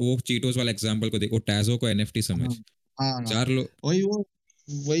उसको वो चीटोस वाला एग्जांपल को देखो, टैजो को एनएफटी समझ। हाँ हाँ हाँ, चार लोग वही वो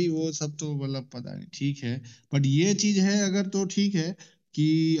वही वो सब तो मतलब पता नहीं, ठीक है। बट ये चीज है अगर, तो ठीक है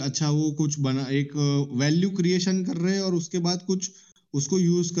कि अच्छा वो कुछ बना, एक वैल्यू क्रिएशन कर रहे हैं और उसके बाद कुछ उसको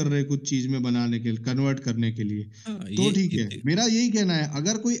यूज कर रहे हैं कुछ चीज में बनाने के लिए, कन्वर्ट करने के लिए, हाँ तो ये ठीक है। ये- मेरा यही कहना है,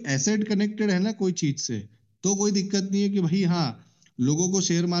 अगर कोई एसेट कनेक्टेड है ना कोई चीज से, तो कोई दिक्कत नहीं है कि भाई हाँ, लोगों को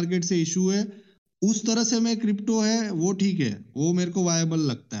शेयर मार्केट से इशू है, उस तरह से मैं क्रिप्टो है वो ठीक है, वो मेरे को वायबल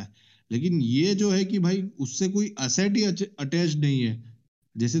लगता है। लेकिन ये जो है कि भाई उससे कोई असेट ही अटैच नहीं है,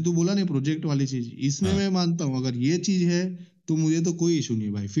 जैसे तू बोला नहीं प्रोजेक्ट वाली चीज, इसमें हाँ मैं मानता हूँ अगर ये चीज है तो मुझे तो कोई इशू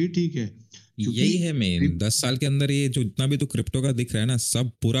नहीं भाई, फिर ठीक है। क्योंकि यही है मेन। 10 साल के अंदर ये जो इतना भी तो क्रिप्टो का दिख रहा है ना,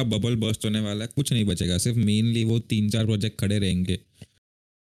 सब पूरा बबल बर्स्ट होने वाला है, कुछ नहीं बचेगा, सिर्फ मेनली वो 3-4 प्रोजेक्ट खड़े रहेंगे,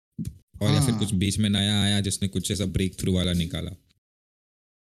 और या फिर कुछ हाँ बीच में नया आया जिसने कुछ ऐसा ब्रेक थ्रू वाला निकाला।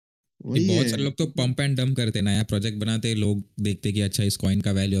 कि वही बहुत है। सारे लोग तो पंप एंड डंप करते, नया प्रोजेक्ट बनाते, लोग देखते कि अच्छा इस कॉइन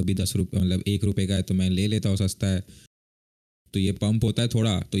का वैल्यू अभी 10 रुपये, मतलब 1 रुपये का है, तो मैं ले लेता हूँ, सस्ता है, तो ये पंप होता है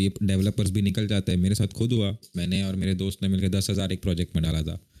थोड़ा, तो ये डेवलपर्स भी निकल जाते हैं। मेरे साथ खुद हुआ, मैंने और मेरे दोस्त ने मिलकर 10,000 एक प्रोजेक्ट में डाला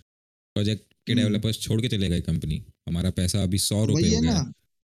था, प्रोजेक्ट के हम्म। डेवलपर्स छोड़ के चले गए कंपनी, हमारा पैसा अभी सौ तो रुपये वही हो है गया ना। है।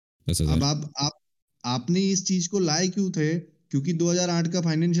 दस अब हजार आपने इस चीज को लाए क्यों थे? क्योंकि 2008 का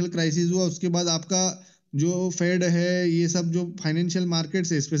फाइनेंशियल क्राइसिस हुआ, उसके बाद आपका जो फेड है, ये सब जो फाइनेंशियल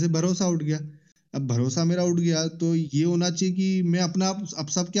मार्केट्स है, इस पे से भरोसा उठ गया। अब भरोसा मेरा उठ गया तो ये होना चाहिए कि मैं अपना, अब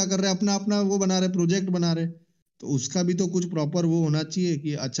सब क्या कर रहे हैं, अपना अपना वो बना रहे, प्रोजेक्ट बना रहे, तो उसका भी तो कुछ प्रॉपर वो होना चाहिए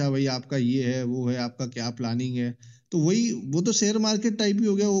कि अच्छा भाई आपका ये है वो है, आपका क्या प्लानिंग है। तो वही, वो तो शेयर मार्केट टाइप ही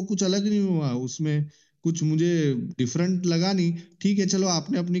हो गया, वो कुछ अलग नहीं हुआ उसमें, कुछ मुझे डिफरेंट लगा नहीं। ठीक है चलो,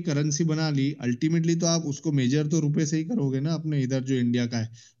 आपने अपनी करेंसी बना ली, अल्टीमेटली तो आप उसको मेजर तो रुपए से ही करोगे ना, अपने इधर जो इंडिया का है।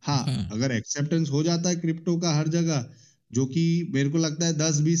 हाँ, हाँ अगर एक्सेप्टेंस हो जाता है क्रिप्टो का हर जगह, जो कि मेरे को लगता है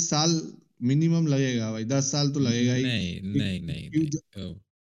 10-20 साल मिनिमम लगेगा भाई, 10 साल तो लगेगा ही। नहीं नहीं नहीं नहीं,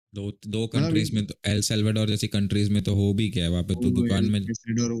 दो दो मतलब कंट्रीज में तो, एल सल्वाडोर जैसी कंट्रीज में तो हो भी गया है, वहाँ पे तो वो दुकान में।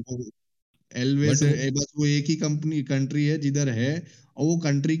 एल्वेसडर, वो एलवे बट से वो बस वो एक ही कंपनी कंट्री है जिधर है, और वो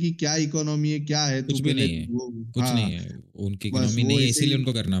कंट्री की क्या इकोनॉमी है क्या है, तू कुछ भी पहले नहीं है, वो, कुछ नहीं हाँ है, उनकी बस इकोनॉमी वो नहीं है, ऐसे इसीलिए ही।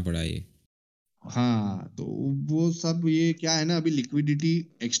 उनको करना पड़ा ये। हाँ तो वो सब ये क्या है ना, अभी लिक्विडिटी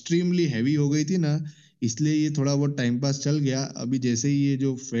एक्सट्रीमली हैवी हो गई थी ना, इसलिए ये थोड़ा बहुत टाइम पास चल गया। अभी जैसे ही ये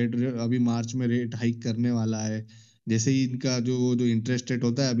जो फेड अभी मार्च में रेट हाइक करने वाला है, जैसे ही इनका जो इंटरेस्ट रेट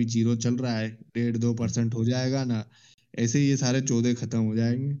होता है अभी 0 चल रहा है, 1.5-2% हो जाएगा ना, ऐसे ही ये सारे चौदे खत्म हो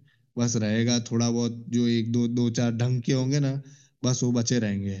जाएंगे। बस रहेगा थोड़ा बहुत जो एक दो दो चार ढंग के होंगे ना, बस वो बचे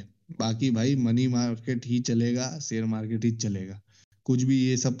रहेंगे। बाकी भाई मनी मार्केट ही चलेगा, शेयर मार्केट ही चलेगा। कुछ भी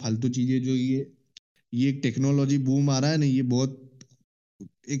ये सब फालतू चीजें जो ये एक टेक्नोलॉजी बूम आ रहा है ना, ये बहुत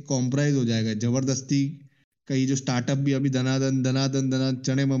एक कॉम्प्राइज हो जाएगा जबरदस्ती। कई जो स्टार्टअप भी अभी धनादन धनादन धना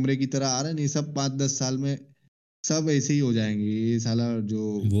चने ममरे की तरह आ रहे हैं ना, ये सब 5-10 साल में सब ऐसे ही हो जाएंगे, ये साला जो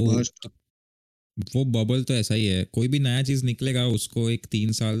वो बर्स्ट। तो, वो बबल तो ऐसा ही है, कोई भी नया चीज निकलेगा उसको एक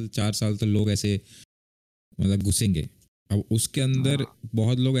 3 साल 4 साल तो लोग ऐसे मतलब घुसेंगे। अब उसके अंदर हाँ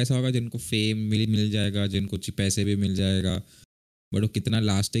बहुत लोग ऐसा होगा जिनको फेम मिल मिल जाएगा, जिनको पैसे भी मिल जाएगा, बट वो कितना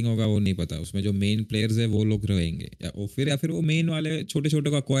लास्टिंग होगा वो नहीं पता। उसमें जो मेन प्लेयर्स है वो लोग रहेंगे, या फिर वो मेन वाले छोटे छोटे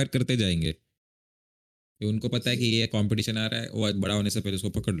को अक्वायर करते जाएंगे, कि उनको पता है कि ये कंपटीशन आ रहा है, वो बड़ा होने से पहले उसको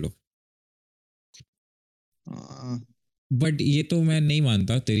पकड़ लो। हाँ। बट ये तो मैं नहीं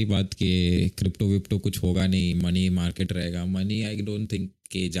मानता तेरी बात कि क्रिप्टो विप्टो कुछ होगा नहीं, मनी मार्केट रहेगा। मनी आई डोंट थिंक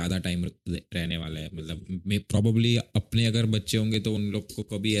कि ज़्यादा टाइम रहने वाला है, मतलब मे प्रॉबली अपने अगर बच्चे होंगे तो उन लोग को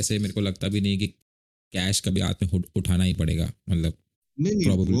कभी ऐसे मेरे को लगता भी नहीं कि कैश कभी हाथ में उठाना ही पड़ेगा, मतलब नहीं नहीं,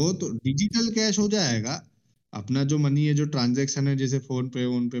 प्रॉबली। वो तो डिजिटल कैश हो जाएगा। अपना जो मनी है, जो ट्रांजैक्शन है, जैसे फोन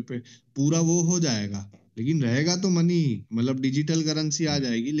पे पूरा वो हो जाएगा। लेकिन रहेगा तो मनी ही, मतलब डिजिटल करेंसी आ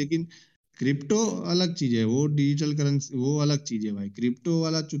जाएगी। लेकिन क्रिप्टो अलग चीज है, वो डिजिटल करेंसी वो अलग चीज है भाई। क्रिप्टो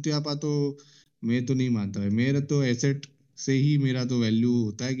वाला चुतियापा तो मैं तो नहीं मानता भाई। मेरा तो एसेट से ही मेरा तो वैल्यू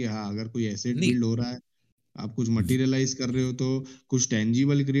होता है कि हाँ, अगर कोई एसेट नहीं, बिल्ड हो रहा है, आप कुछ मटेरियलाइज कर रहे हो तो, कुछ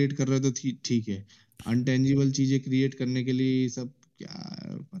टेंजिबल क्रिएट कर रहे हो तो ठीक है। अनटेंजिबल चीजें क्रिएट करने के लिए सब क्या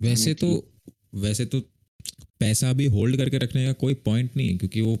पता नहीं वैसे तो ठीक। वैसे तो पैसा भी होल्ड करके रखने का कोई पॉइंट नहीं है,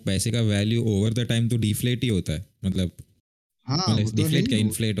 क्योंकि वो पैसे का वैल्यू ओवर द टाइम तो डिफ्लेट ही होता है, हाँ वो मतलब तो है डिफ्लेट ही क्या, वो।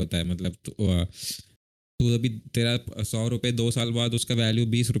 इन्फ्लेट होता है, मतलब तो अभी तेरा 100 रुपये 2 साल बाद उसका वैल्यू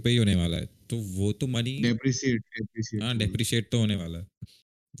 20 रुपये ही होने वाला है, तो वो तो मनी, डेप्रिसिएट हाँ डेप्रिसिएट बोल। डेप्रिशिएट तो होने वाला है।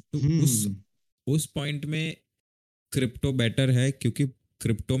 तो उस हम्म। उस पॉइंट में क्रिप्टो बेटर है, क्योंकि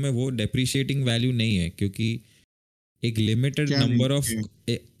क्रिप्टो में वो डेप्रिशिएटिंग वैल्यू नहीं है, क्योंकि एक लिमिटेड क्या नहीं नंबर ऑफ,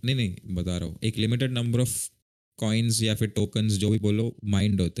 है? नहीं नहीं बता रहा हूँ, एक लिमिटेड नंबर ऑफ कॉइन्स या फिर टोकन्स जो भी बोलो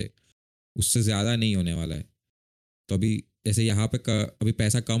माइंड होते, उससे ज़्यादा नहीं होने वाला है। तो अभी जैसे यहाँ पे अभी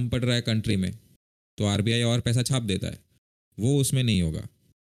पैसा कम पड़ रहा है कंट्री में, तो आरबीआई और पैसा छाप देता है, वो उसमें नहीं होगा।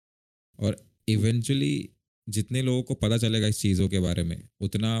 और इवेंचुअली जितने लोगों को पता चलेगा इस चीज़ों के बारे में,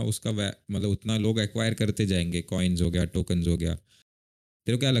 उतना उसका मतलब उतना लोग एक्वायर करते जाएंगे। कॉइन्स हो गया, टोकन्स हो गया।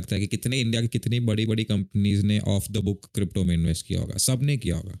 तेरे को क्या लगता है कि कितने इंडिया की कितनी बड़ी बड़ी कंपनीज ने ऑफ द बुक क्रिप्टो में इन्वेस्ट किया होगा? सब ने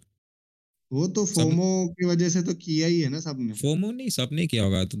किया होगा। वो तो सब फोमो की वजह से तो किया ही है ना सबने। फोमो नहीं, सबने किया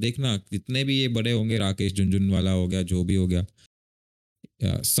होगा। तो देखना जितने भी ये बड़े होंगे, राकेश झुनझुनवाला हो गया, जो भी हो गया,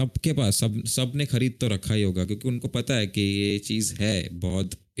 सबके पास सब ने खरीद तो रखा ही होगा, क्योंकि उनको पता है कि ये चीज़ है,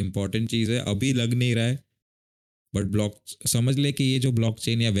 बहुत इंपॉर्टेंट चीज़ है। अभी लग नहीं रहा है, बट ब्लॉक, समझ ले कि ये जो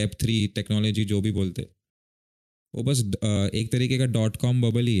ब्लॉकचेन या वेब 3 टेक्नोलॉजी जो भी बोलते, वो बस एक तरीके का .com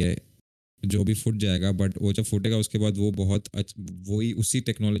बबल ही है, जो भी फूट जाएगा। बट वो जब फूटेगा उसके बाद वो बहुत वही उसी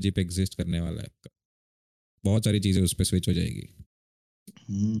टेक्नोलॉजी पे एग्जिस्ट करने वाला है। बहुत सारी चीज़ें उस पर स्विच हो जाएगी।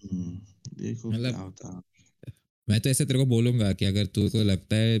 देखो क्या मतलब होता है। मैं तो ऐसे तेरे को बोलूंगा कि अगर तेरे को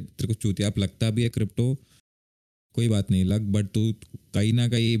लगता है, तेरे को चूतियाप लगता भी है क्रिप्टो, कोई बात नहीं लग, बट तू कहीं ना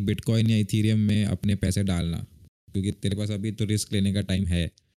कहीं बिटकॉइन या इथीरियम में अपने पैसे डालना, क्योंकि तेरे पास अभी तो रिस्क लेने का टाइम है,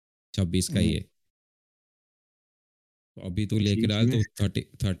 26 का ही हम्म, है। तो अभी तू लेके ठीक डाल है। तो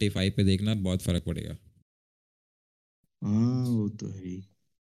 35 पे देखना बहुत फर्क पड़ेगा। हाँ वो तो है ही।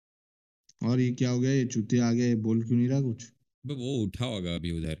 और ये क्या हो गया, ये चूतिया आ गया, ये बोल क्यों नहीं रहा कुछ? वो उठा होगा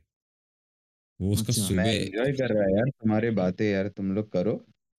अभी उधर, वो उसका अच्छा। मैं सुबह। एंजॉय कर रहा है यार तुम्हारे बातें, यार तुम लोग करो,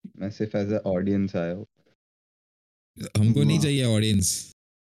 मैं सिर्फ एज अ ऑडियंस आया हूँ। हमको नहीं वाह। चाहिए ऑडियंस।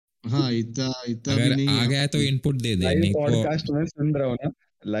 हाँ, इतना इतना भी अगर नहीं आ है गया तो हमारे। इनपुट दे दे, लाइव नहीं तो पॉडकास्ट में सुन रहा हूँ ना,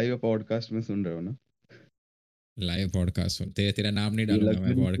 लाइव पॉडकास्ट में सुन रहा हूँ ना, लाइव पॉडकास्ट सुन। तेरा नाम नहीं ये डालूंगा मैं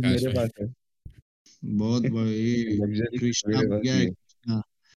लग्जरी पॉडकास्ट मेरे में। पास है। बहुत ये लग्जरी कृष्णा मेरे हो पास गया है, नहीं है। कृष्णा।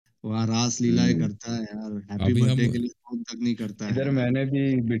 वहाँ रास लीलाएं हम्म, करता है यार, हैप्पी अभी हम बर्थडे के लिए फोन तक नहीं करता है इधर यार। मैंने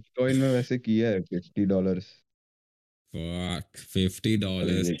भी बिटकॉइन में वैसे किया है $50। अभी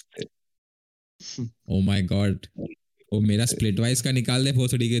 $50। देखते ओ माय गॉड। ओ मेरा देखते। स्प्लिट वाइज का निकाल दे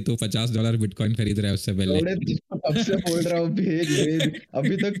भोसड़ी के, तो $50 बिटकॉइन खरीद रहा है उससे पहले। थोड़े अब से बोल रहा हूँ, भेज भेज,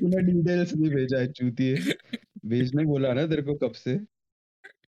 अभी तक तूने डिटेल्स नहीं भेजा है चूतिए। भेजने बोला ना तेरे को कब से।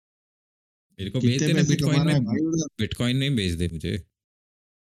 मेरे को भेज कितने देना पैसे कमा बिटकॉइन रहा है में। भाई उधर? बिटकॉइन में भेज दे मुझे।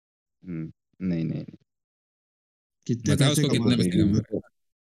 नहीं नहीं नहीं, कितने बता पैसे उसको कमा कितने रहा पैसे है कमा उधर?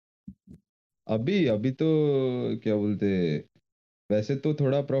 रहा अभी अभी तो क्या बोलते, वैसे तो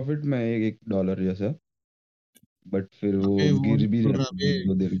थोड़ा प्रॉफिट में है, $1 जैसा, बट फिर वो अबे वो गिर नहीं भी बोल रहा जाता है बे,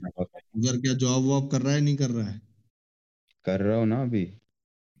 1-2 दिन में वापस। उधर क्या जॉब वॉब कर रहा है, नहीं कर रहा है? कर रहा हूँ ना अभी,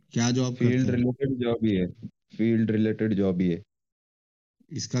 क्या जॉब करता फील्ड है? रिलेटेड जॉब ही है, फील्ड रिलेटेड जॉब ही है।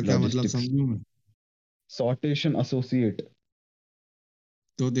 इसका क्या मतलब लॉजिस्टिक्स, समझूं मैं? सॉर्टेशन एसोसिएट।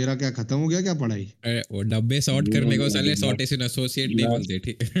 तो तेरा क्या खत्म हो गया क्या पढ़ाई? है? वो डब्बे सॉर्ट नहीं करने को नहीं, साले अभी सॉर्टेशन एसोसिएट नहीं लास्ट बोलते,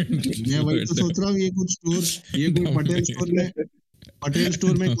 ठीक मैं वही तो है? सोच रहा हूँ, ये कुछ स्टोर, ये कोई पटेल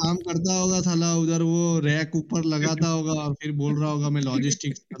स्टोर में काम करता होगा साला, उधर वो रैक ऊपर लगाता होगा और फिर बोल रहा होगा मैं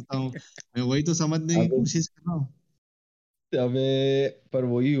लॉजिस्टिक्स करता हूँ। मैं वही तो समझने की अब कोशिश कर रहा हूँ। अबे, पर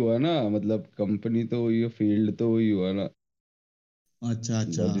वही हुआ ना, मतलब कंपनी तो वही, फील्ड तो वही हुआ ना, अच्छा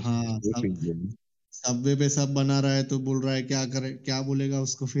अच्छा, लॉजिस्टिक्स हाँ वो सब फील्ड है। सबवे पे सब बना रहा है तो बोल रहा है क्या करे, क्या बोलेगा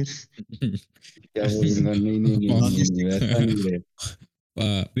उसको फिर? क्या बोलूंगा, नहीं नहीं नहीं नहीं नहीं, लॉजिस्टिक्स। वैसा नहीं है।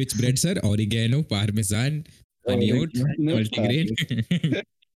 Which bread sir? Oregano, parmesan, honey और oat, multigrain.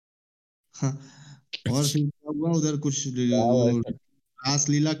 हाँ। और फिर क्या हुआ उधर, कुछ साव वो ऐसा,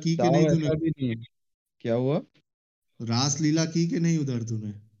 रासलीला की कि साव नहीं तूने? ऐसा भी नहीं है। क्या हुआ? रासलीला की कि नहीं उधर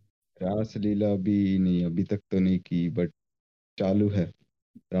तूने? रासलीला भी नहीं, अभी तक तो नहीं की, बट चालू है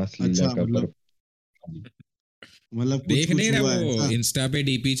रासलीला अच्छा, का मतलब पर्व। कुछ देख कुछ नहीं रहा हुआ है वो ऐसा? इंस्टा पे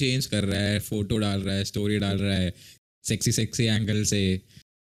डीपी चेंज कर रहा है, फोटो डाल रहा है, स्टोरी डाल रहा है, सेक्सी सेक्सी एंगल से,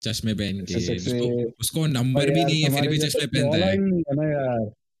 चश्मे पहन के। ऐसे से, उसको उसको पर नंबर भी यार नहीं है, फिर तुम्हारे भी जैसा चश्मे जॉ पहनता है। लाइन नहीं है ना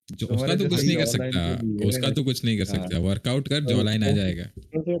यार, जो उसका तुम्हारे तो कुछ जैसा नहीं कर जॉ लाइन सकता, तो नहीं उसका है। तो कुछ नहीं कर हाँ, सकता। वर्कआउट कर, तो, जॉ लाइन आ तो, जाएगा।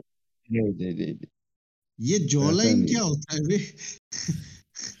 ये वैसा जॉलाइन नहीं क्या है। होता है बे?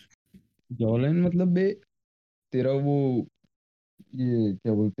 जॉ लाइन मतलब बे, तेरा वो, ये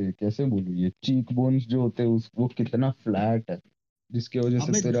क्या बोलते हैं, कैसे बोलूं, ये चीक बोन्स जो होते हैं उस वो कितना फ्लैट है, जिसकी वजह से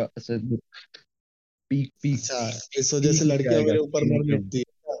अबे तेरा ऐसे पीक पीक अच्छा, इस वजह से पीक नहीं लड़कियां आएगा मेरे ऊपर चिन मर पे। मिटती है?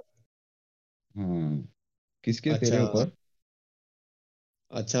 हाँ, किसके, तेरे अच्छा ऊपर?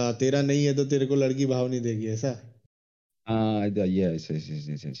 अच्छा, तेरा नहीं है तो तेरे को लड़की भाव नहीं देगी ऐसा? हाँ, yes yes yes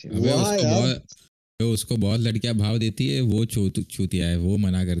yes yes yes. अबे वाह यार। उसको बहुत लड़कियां भाव देती है, वो छूतिया है, वो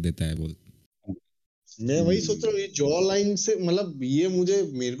मना कर देता है, बोल। मैं वही सोच रहा हूँ, ये जॉ लाइन से मतलब, ये मुझे,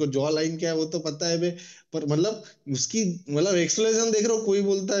 मेरे को जॉ लाइन क्या है वो तो पता है बे, पर मतलब उसकी मतलब एक्सप्लेनेशन देख रहा हूँ, कोई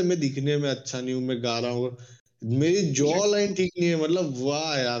बोलता है मैं दिखने में अच्छा नहीं हूँ, मैं गा रहा हूँ, मेरी जॉ लाइन ठीक नहीं है, मतलब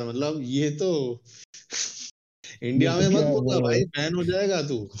वाह यार, मतलब ये तो ये इंडिया तो में मत क्या वो, बोलना भाई, बैन हो जाएगा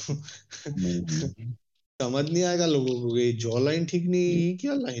तू। नहीं नहीं, समझ नहीं आएगा लोगों को, ये जॉ लाइन ठीक नहीं, ये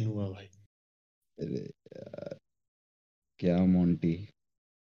क्या लाइन हुआ भाई? यार क्या मोंटी,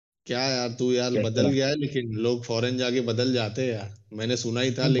 क्या यार, तू यार कैसा बदल रहा? गया है, लेकिन लोग फॉरेन जाके बदल जाते हैं यार। मैंने सुना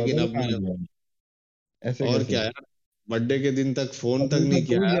ही था, मैं लेकिन बदल अब कहाँ मैं। गया? ऐसे और कैसे? क्या यार, बर्थडे के दिन तक फोन तक अभी नहीं तक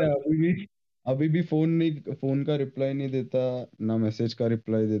किया तू यार। क्या, अभी भी फोन नहीं, फोन का रिप्लाई नहीं देता, ना मैसेज का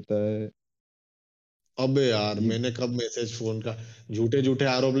रिप्लाई देता है। अबे यार, ये मैंने कब मैसेज फोन का? झूठे झूठे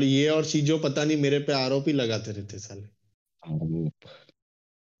आरोप ये और चीजों, पता नहीं मेरे पे आरोप ही लगाते रहते साले। वो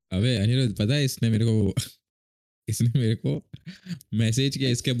अबे अनिरुद्ध, पता है इसने मेरे को मैसेज किया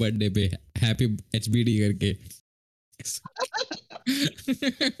इसके बर्थडे पे, हैप्पी एचबीडी करके।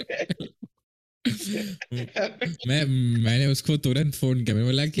 मैंने उसको तुरंत फोन किया, मैं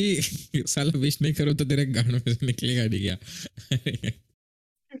बोला कि साला विश नहीं करो तो तेरे गांड में से निकलेगा नहीं क्या।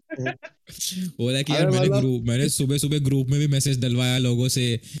 बोला कि यार अबे मतलब, मैंने सुबह सुबह ग्रुप में भी मैसेज डलवाया लोगों से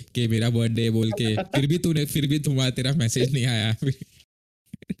कि मेरा बर्थडे बोल के, फिर भी तुम्हारा तेरा मैसेज नहीं आया।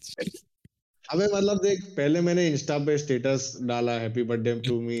 देख, पहले मैंने इंस्टा पे स्टेटस डाला हैप्पी बर्थडे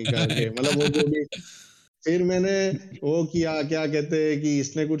टू मी करके, मतलब वो जो भी। फिर मैंने वो किया, क्या कहते हैं कि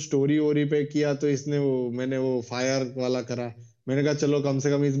इसने कुछ स्टोरी वोरी पे किया, तो इसने वो, मैंने वो फायर वाला करा। मैंने कहा चलो कम से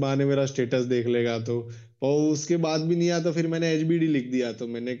कम इस बहाने मेरा स्टेटस देख लेगा तो। और उसके बाद भी नहीं आया, तो फिर मैंने एचबीडी लिख दिया, तो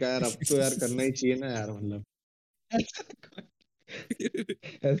मैंने कहा यार अब तो यार करना ही चाहिए ना यार, मतलब।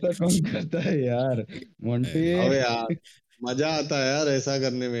 ऐसा कौन करता है यार मोंटी? अबे यार, मजा आता है यार ऐसा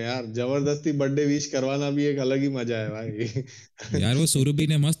करने में यार, जबरदस्ती बर्थडे विश करवाना भी एक अलग ही मजा है भाई। यार वो सुरभि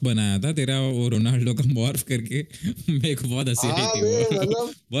ने मस्त बनाया था तेरा वो रोनाल्डो का मॉर्फ करके, मेरे को बहुत हंसी आई हाँ थी बे, वो।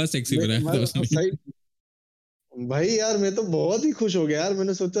 मतलब बहुत सेक्सी बनाया था उसने। सही। भाई यार, मैं तो बहुत ही खुश हो गया यार,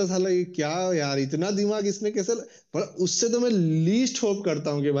 मैंने सोचा साला ये क्या यार, इतना दिमाग इसने कैसे पर उससे तो मैं लीस्ट होप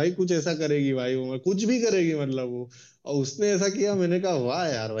करता हूँ कि भाई कुछ ऐसा करेगी भाई, वो मैं कुछ भी करेगी मतलब वो। और उसने ऐसा किया, मैंने कहा वाह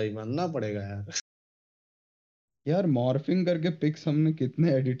यार भाई, मानना पड़ेगा यार। यार मॉर्फिंग करके पिक्स हमने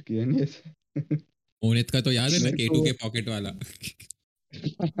कितने एडिट किए नहीं ऐसे। मोनित का तो याद है ना, मेरे केटू को के पॉकेट वाला।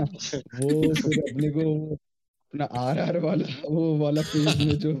 वो फिर अपने को अपना आरआर वाला वो वाला फेज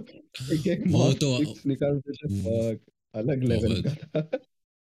में जो एक एक वो मॉर्फ तो पिक्स निकालते थे, fuck, अलग लेवल बहुत का था।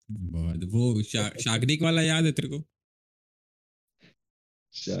 बहुत वो शागनिक वाला याद है तेरे को?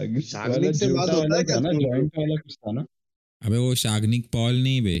 शागिद वाला शागनिक से बात जूटा होता वाला है ही क्या था ना, तुम लोग? जॉइंट वाला कुछ था ना? अबे वो शागनिक पॉल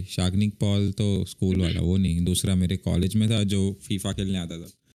नहीं बे, शागनिक पॉल तो स्कूल वाला, वो नहीं, दूसरा मेरे कॉलेज में था जो फीफा खेलने आता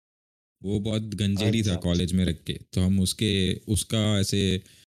था। वो बहुत गंजेड़ी था अच्छा अच्छा। कॉलेज में रख के, तो हम उसका ऐसे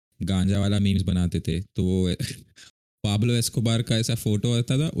गांजा वाला मीम्स बनाते थे, तो वो पाब्लो एस्कोबार का ऐसा फोटो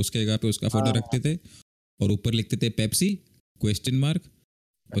आता था, उसके जगह पे उसका फोटो हाँ। रखते थे और ऊपर लिखते थे पेप्सी क्वेश्चन मार्क,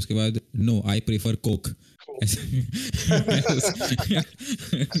 उसके बाद नो आई प्रेफर कोक। ऐसे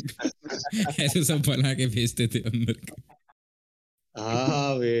ऐसे सब बना के भेजते थे अंदर।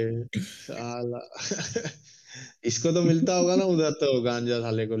 हाँ बे, साला। इसको तो मिलता होगा ना उधर, तो गांजा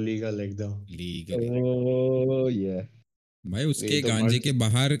साले को लीगल एकदम। लीगल। ओ ये भाई ये उसके तो गांजे मर्ड। के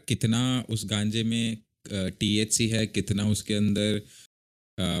बाहर कितना, उस गांजे में टीएचसी है कितना उसके अंदर,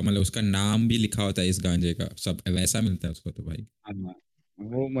 मतलब उसका नाम भी लिखा होता है इस गांजे का, सब वैसा मिलता है उसको तो भाई। हाँ,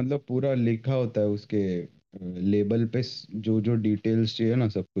 वो मतलब पूरा लिखा होता है उसके लेबल पे, जो जो डिटेल्स चाहिए ना,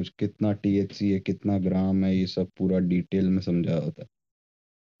 सब कुछ कितना टीएचसी है, कितना ग्राम है, ये सब पूरा डिटेल में समझा होता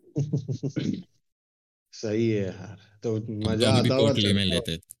सही है यार, तो हम तो मजा अभी भी आता होगा, पोटली में चलता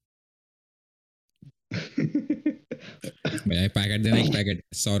होगा। लेते। मेरा पैकेट देना, एक पैकेट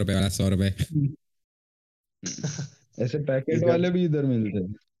 100 रुपए वाला, 100 रुपए। ऐसे पैकेट इधर, वाले भी इधर मिलते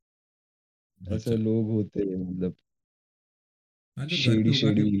हैं। ऐसे अच्छा। लोग होते हैं मतलब हाँ जो घर पे शेडी उगा के,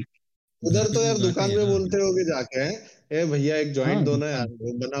 शेडी। उधर घर पे तो भी यार उगाते ही दुकान है में ना बोलते अभी। होगे जाके, हैं ए भैया एक हाँ जॉइंट दो ना यार,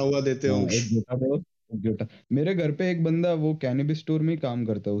 दुकान, वो बना हुआ देते हाँ होगे। एक जोटा दो, एक जोटा। मेरे घर पे एक बंदा वो कैनिबिस स्टोर में ही काम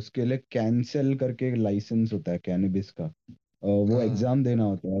करता है, उसके लिए कैंसल करके एक लाइसेंस होता है कैनिबिस का। वो हाँ, एग्जाम देना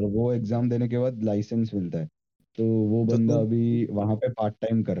होता है, और वो एग्जाम देने के बाद लाइसेंस मिलता है। तो वो तो बंदा तू अभी वहां पे पार्ट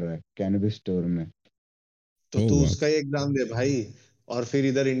टाइम कर रहा है कैनिबिस स्टोर में। तो ओ तू वाह। उसका ही एग्जाम दे भाई, और फिर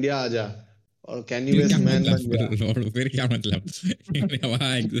इधर इंडिया आ जा, और फिर क्या कैनिवेस मैन बन मतलब, जा। लॉर्ड फिर क्या मतलब?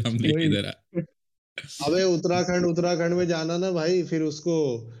 वहाँ एग्जाम दे के वही। इधर आ। अबे उत्तराखंड, उत्तराखंड में जाना ना भाई, फिर उसको,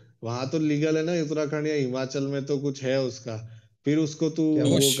 वहां तो लीगल है ना उत्तराखंड या हिमाचल में, तो कुछ है उसका। फिर उसको तू क्या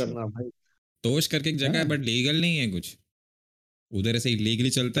बात? तोश, वो करना भाई। तोश करके एक जगह है हाँ बट लीगल नहीं है कुछ, उधर ऐसे इलीगली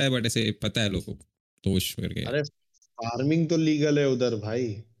चलता है बट ऐसे पता है लोगों को, तोश करके। अरे फार्मिंग तो लीगल है उधर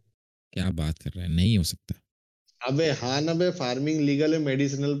भाई। क्या बात कर रहा है, नहीं हो सकता। अबे हाँ ना बे, फार्मिंग लीगल है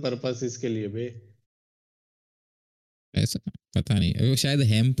मेडिसिनल पर्पसेस के लिए बे। ऐसा पता नहीं, वो शायद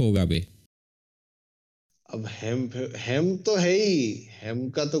हेम्प होगा बे। अब हेम्प, हेम्प तो है ही,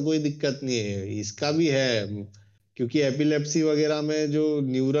 हेम्प का तो कोई दिक्कत नहीं है, इसका भी है। क्योंकि एपिलेप्सी वगैरह में जो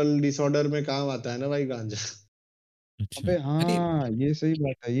न्यूरल डिसऑर्डर में काम आता है ना भाई गांजा। अच्छा। अबे अरे हाँ, ये सही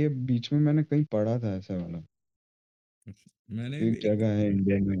बात है, ये बीच में मैंने कहीं पढ़ा था ऐसा वाला, मैंने एक एक, जगह है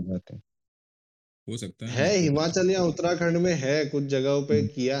इंडिया में ये बात है। हो सकता है, है मेरे को नहीं हिमाचल पता। या उत्तराखंड में है, कुछ जगहों पे हम्म।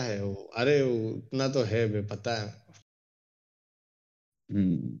 किया है वो। अरे वो इतना तो है बे, पता है।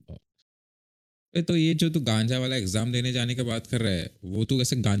 हम्म। तो ये जो तू गांजा वाला एग्जाम देने जाने की बात कर रहा है, वो तू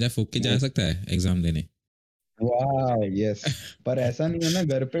ऐसे गांजा फूक के जा वो सकता है एग्जाम देने? वाह यस, पर ऐसा नहीं है ना,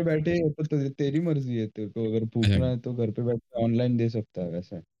 घर पे बैठे तो तेरी मर्जी है, तेरे को अगर अच्छा, फूकना है तो घर पे बैठे ऑनलाइन दे सकता है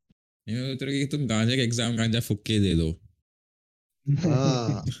वैसा। मैं सोच रहा कि तुम गांजा का एग्जाम गांजा फूक के दे दो।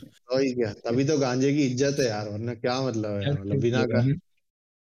 हाँ, तो ही क्या, तभी तो गांजे की इज्जत है यार, वरना क्या मतलब है क्या यार, मतलब ठीक बिना लगा का। ना।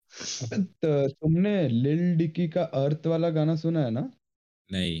 अबे तो तुमने लिल डिकी का अर्थ वाला गाना सुना है ना?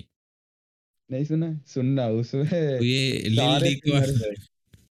 नहीं। नहीं सुना है? सुनना, तो उसमें ये लिल सारे डी को सिंगर है,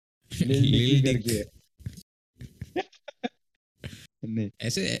 लिल डिकी लिल डिक, करके है। नहीं,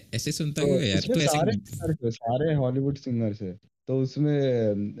 ऐसे ऐसे सुनता तो क्यों है यार उसमें तो ऐसे? सारे सिंगर थे, सारे हॉलीवुड सिंगर्स है। तो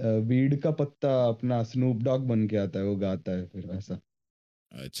उसमें वीड का पत्ता अपना स्नूप डॉग बन के आता है, वो गाता है फिर ऐसा।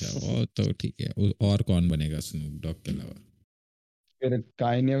 अच्छा, वो तो ठीक है। और कौन बनेगा स्नूप डॉग के अलावा? फिर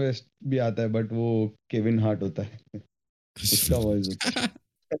कान्ये वेस्ट भी आता है, बट वो केविन हार्ट होता है, उसका वॉइस होता है।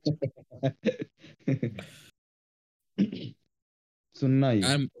 सुनना, ये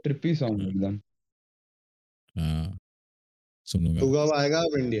यार, ट्रिपी सॉन्ग एकदम। हाँ, सुनूंगा। तू कब आएगा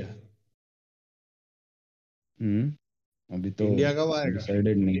अब इंडिया? अभी तो इंडिया कब आएगा?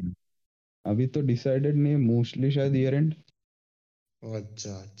 डिसाइडेड नहीं है। अभी तो डिसाइडेड नहीं है, मोस्टली शायद ईयर एंड।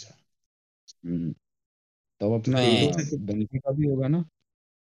 अच्छा अच्छा। तब तो अपना केटू भाई, से बंसी का भी होगा ना,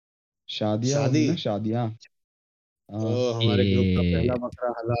 शादियां शादी? होगी ना, शादियां। ओ, हाँ। हमारे ग्रुप का पहला ये बकरा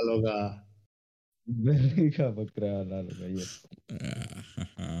हलाल होगा। बलि का बकरा लाल होगा, यस।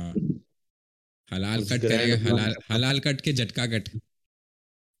 हाँ, हलाल कुछ कट ग्रैंड करेगा, प्लान हलाल करना हलाल कट के झटका कट।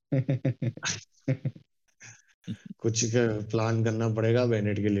 कुछ प्लान करना पड़ेगा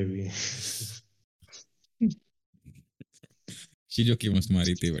बेनेट के लिए भी। चीजों की मस्त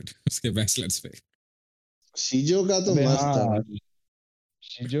मारी थी बट उसके बैचलर्स पे। सीजो का तो अबे मस्त था हाँ, भाई।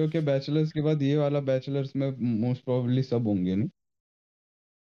 शिजो के बैचलर्स के बाद ये वाला बैचलर्स में मोस्ट प्रोबेबली सब होंगे नहीं।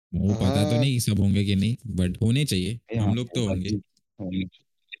 वो पता तो हाँ, नहीं सब होंगे कि नहीं, बट होने चाहिए, यहाँ हम लोग तो होगा होंगे। जी, होंगे।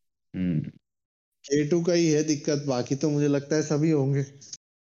 हम्म। केटू का ही है दिक्कत, बाकी तो मुझे लगता है सभी होंगे।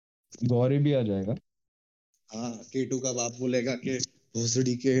 गौरी भी आ जाएगा। हाँ, केटू का बाप बोलेगा कि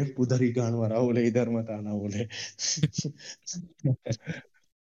भोसड़ी के उधर ही गांड मरा, बोले इधर मत आना, बोले।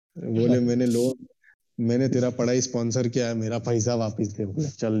 बोले मैंने तेरा पढ़ाई स्पॉन्सर किया है, मेरा पैसा वापस दे, बोले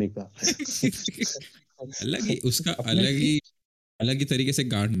चल निकल। अलग ही उसका, अपने अलग ही तरीके से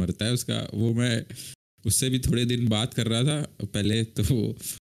गांड मरता है उसका। वो मैं उससे भी थोड़े दिन बात कर रहा था पहले तो,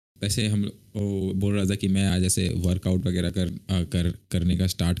 वैसे हम वो बोल रहा था कि मैं आज ऐसे वर्कआउट वगैरह करने का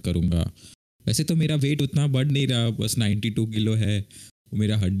स्टार्ट करूंगा। वैसे तो मेरा वेट उतना बढ़ नहीं रहा, बस 92 किलो है, वो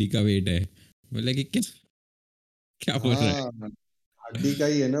मेरा हड्डी का वेट है। बोला कि क्या, क्या बोल रहा हाँ, हड्डी का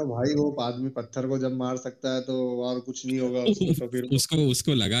ही है ना भाई, वो आदमी पत्थर को जब मार सकता है तो और कुछ नहीं होगा है? उसको, तो फिर वो। उसको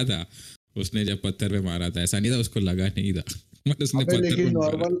उसको लगा था, उसने जब पत्थर पे मारा था, ऐसा नहीं था उसको लगा नहीं था। बट उसने अबे पत्थर पे लेकिन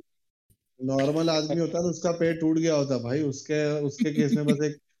मारा। नॉर्मल नॉर्मल आदमी होता तो उसका पेट टूट गया होता भाई, उसके उसके केस में बस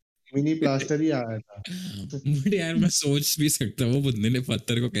एक मिनी प्लास्टर ही आया था। बट यार मैं सोच भी सकता हूँ वो बंदे ने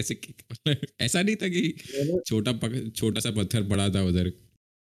पत्थर को कैसे ऐसा नहीं था कि मैंने छोटा सा पत्थर पड़ा था उधर,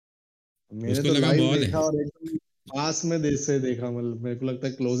 मैंने उसको तो लगा लाइव बॉल देखा है। और एकदम पास में देश से देखा, मतलब मेरे को लगता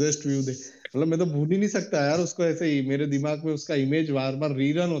है क्लोजेस्ट व्यू दे, मतलब मैं तो भूल ही नहीं सकता यार उसको, ऐसे ही मेरे दिमाग में उसका इमेज बार बार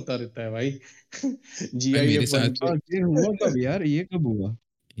रीरन होता रहता है भाई। भाई मेरे जीआईएफ बन साथ के। हाँ, ये हुआ कब यार, ये कब हुआ?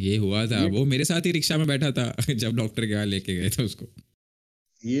 ये हुआ था, ये वो मेरे साथ ही रिक्शा में बैठा था जब डॉक्टर के यहाँ लेके गए थे उसको।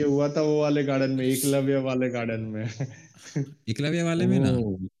 ये हुआ था वो वाले गार्डन में, एकलव्य वाले गार्डन में। एकलव्य वाले में ना।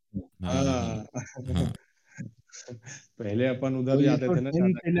 ओ, हाँ हाँ हाँ। हाँ। पहले अपन तो उधर ये जाते तो थे ना 10th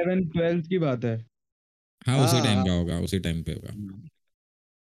शायद। 11th 12th की बात है। हाँ उसी हाँ टाइम का हाँ, होगा, उसी टाइम पे होगा। हम्म।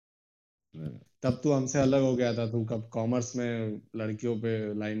 तब तू हमसे अलग हो गया था, तू कब कॉमर्स में लड़कियों पे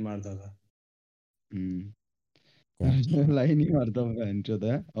लाइन मारता था। कौन? लाइन ही मारता हूँ बहनचोद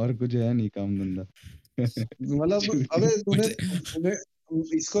है, और कुछ है नहीं काम धंधा। मतलब अबे चूतिया। तूने बट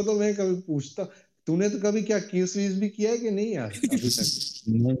तूने इसको तो मैं कभी पूछता, तूने तो कभी क्या किस विस भी किया है कि नहीं यार अभी तक?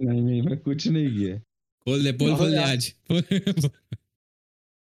 नहीं नहीं नहीं, मैं कुछ नहीं किया। खोल दे, पोल अबे खोल दे यार, आज।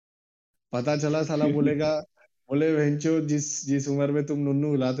 पता चला साला बोलेगा, बोले बहनचो जिस जिस उम्र में तुम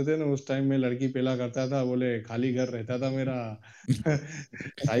नुन्नू हिलाते थे ना, उस टाइम में लड़की पेला करता था, बोले खाली घर रहता था मेरा।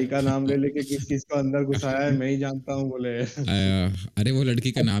 साई का नाम ले लेके किस किस को अंदर घुसाया है मैं ही जानता हूँ, बोले। अरे वो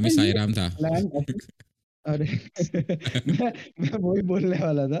लड़की का नाम अच्छा, ही ये सायराम था। प्लान अरे मैं वही बोलने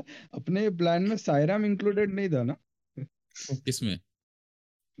वाला था, अपने प्लान में सायराम इंक्लूडेड नहीं था ना, किसमें?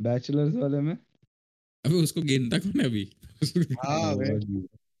 बैचलर्स वाले में? अबे उसको गिनता कौन है अभी? हाँ वे, वही।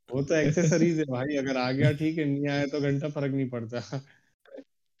 वो तो एक्सेसरीज है भाई, अगर आ गया ठीक है, नहीं आया तो घंटा फर्क नहीं पड़ता।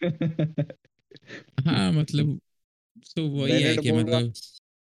 हाँ मतलब तो वही है बेनेट कि बोल रहा, मतलब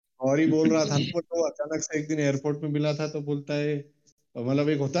और ही बोल रहा था ना, वो अचानक से एक दिन एयरपोर्ट में मिला था तो बोलता है, मतलब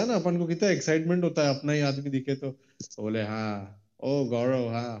एक होता है ना अपन को कितना एक्साइटमेंट होता है अपना ही आदमी दिखे तो बोले हाँ, ओ गौरव,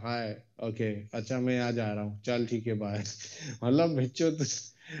 हाँ हाय, ओके, अच्छा मैं आ जा रहा हूँ, चल ठीक है बाय। मतलब बच्चों तो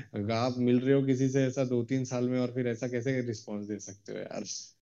आप मिल रहे हो किसी से ऐसा 2-3 साल में और फिर ऐसा कैसे रिस्पॉन्स दे सकते हो यार।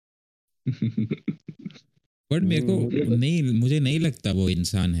 बट मेरे को मुझे तो नहीं, मुझे नहीं लगता वो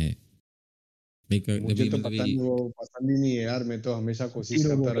इंसान है। लाइक मुझे अभी तो मतलब पता नहीं, वो पसंद ही नहीं है यार, मैं तो हमेशा चिट्टी कोशिश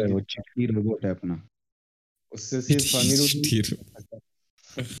करता रोबोट रहा है, वो जितना, चिट्टी रोबोट है अपना। उससे सिर्फ अनिरुद्ध ही कर सकता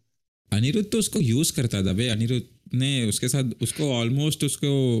है। अनिरुद्ध तो उसको यूज करता था बे। अनिरुद्ध ने उसके साथ उसको ऑलमोस्ट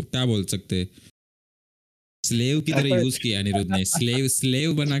उसको क्या बोल सकते, स्लेव की तरह यूज किया अनिरुद्ध ने। स्लेव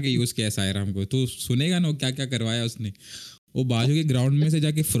स्लेव बना के यूज किया सायराम को। तू सुनेगा ना क्या क्या करवाया उसने। वो बाजू के ग्राउंड में से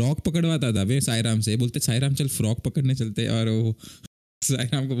जाके फ्रॉक पकड़वाता था बे सायराम से। बोलते सायराम चल फ्रॉक पकड़ने चलते, और वो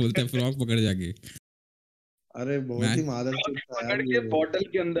सायराम को बोलता है फ्रॉक पकड़ जाके। अरे बहुत ही मैं मादरचोद था यार पकड़ के ये। बॉटल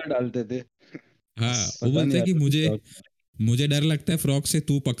के अंदर डालते थे। हाँ वो पता बोलता नहीं है कि आता था मुझे फ्रॉक। मुझे डर लगता है फ्रॉक से,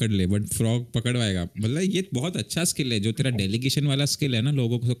 तू पकड़ ले। But frock पकड़वाएगा। मतलब ये बहुत अच्छा स्किल है जो तेरा डेलीगेशन वाला स्किल है ना,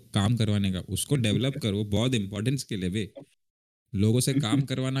 लोगों को काम करवाने का, उसको डेवलप करो। बहुत इंपॉर्टेंट स्किल है बे। लोगों से काम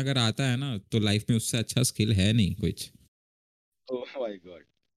करवाना अगर आता है ना तो लाइफ में उससे अच्छा स्किल है नहीं कुछ। Oh my God.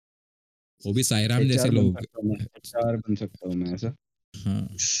 वो भी सायराम जैसे एचआर बन लोग। सकता हूँ मैं, एचआर बन सकता हूँ मैं ऐसा। हाँ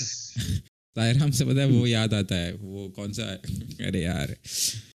सायराम से पता है वो याद आता है, वो कौन सा अरे यार,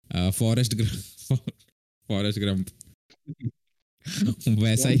 फॉरेस्ट फॉरेस्ट ग्रम्प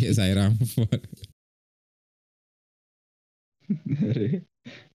वैसा क्या? ही है सायराम। अरे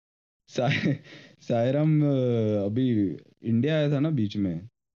साय सायराम अभी इंडिया आया था ना बीच में,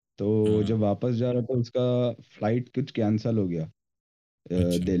 तो हाँ जब वापस जा रहा था उसका फ्लाइट कुछ कैंसिल हो गया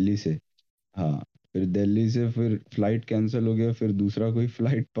अच्छा। दिल्ली से। हाँ, फिर दिल्ली से फिर फ्लाइट कैंसिल हो गया, फिर दूसरा कोई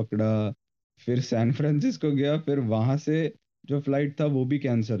फ्लाइट पकड़ा, फिर सैन फ्रांसिस्को गया, फिर वहां से जो फ्लाइट था वो भी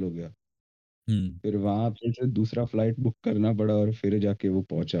कैंसिल हो गया। फिर वहां पे से दूसरा फ्लाइट बुक करना पड़ा और फिर जाके वो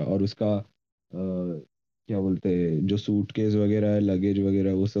पहुंचा, और उसका क्या बोलते हैं, जो सूटकेस वगैरह है, लगेज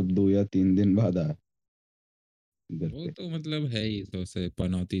वगैरह, वो सब 2 या 3 दिन बाद आया इधर वो पे। तो मतलब है ही तो से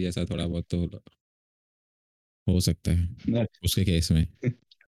पनौती जैसा थोड़ा बहुत तो हो सकता है उसके केस में।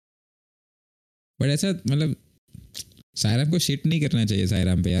 बट ऐसा मतलब सायराम को शिट नहीं करना चाहिए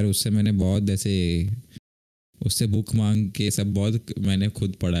सायराम पे यार। उससे मैंने बहुत ऐसे उससे बुक मांग के सब बहुत मैंने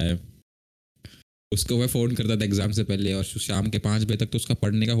खुद पढ़ा है। उसको मैं फ़ोन करता था एग्जाम से पहले, और शाम के 5 बजे तक तो उसका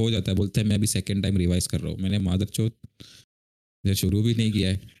पढ़ने का हो जाता है। बोलता है मैं अभी सेकेंड टाइम रिवाइज कर रहा हूँ। मैंने मादर चौथ ये शुरू भी नहीं किया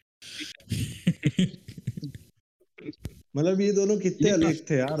है। मतलब ये दोनों कितने ये ना, अलग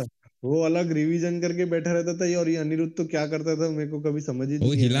थे यार। वो अलग रिवीजन करके बैठा रहता था, और ये अनिरुद्ध तो क्या करता था मेरे को कभी समझ ही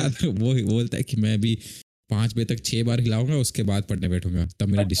वो नहीं हिला आया। वो बोलता है कि मैं अभी 5 बजे तक 6 बार हिलाऊंगा, उसके बाद पढ़ने बैठूंगा, तब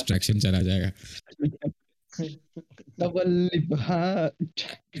मेरा डिस्ट्रैक्शन चला जाएगा। तवल्लिफा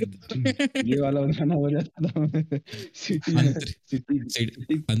ये वाला गाना हो जाता था। सिटी में, अंतर सिटी सिट-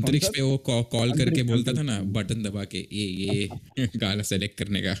 सिटी कौन अंतरिक्ष सा? पे वो कॉल करके अंतरिक्ष, बोलता था ना, अंतरिक्ष। बटन दबा के ये गाना सेलेक्ट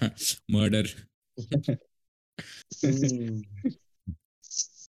करने का, मर्डर। हम्म।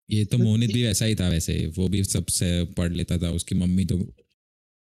 ये तो मोनित भी वैसा ही था वैसे। वो भी सबसे पढ़ लेता था। उसकी मम्मी तो बुक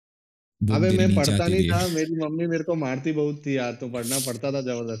अबे मैं देनी नहीं पढ़ता चाहती नहीं थी। था, मेरी मम्मी मेरे को मारती बहुत थी यार, तो पढ़ना पड़ता था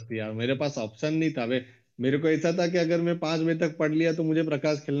जबरदस्ती यार, मेरे पास ऑप्शन नहीं था बे। मेरे को ऐसा था कि अगर मैं 5 बजे तक पढ़ लिया तो मुझे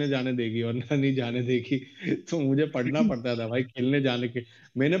प्रकाश खेलने जाने देगी, वरना नहीं जाने देगी। तो मुझे पढ़ना पड़ता था भाई, खेलने जाने के।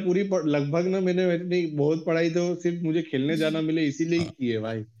 मैंने लगभग ना, मैंने इतनी बहुत पढ़ाई तो सिर्फ मुझे खेलने जाना मिले इसीलिए ही की है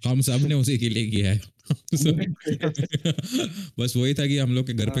भाई। हम सब ने उसी के लिए किया है। बस वही था कि हम लोग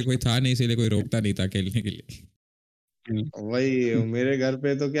के घर पे कोई था नहीं, इसीलिए कोई रोकता नहीं था खेलने के लिए। वही मेरे घर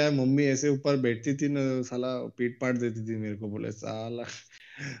पे तो क्या है, मम्मी ऐसे ऊपर बैठती थी ना, साला पीट पाट देती थी मेरे को, बोले साला।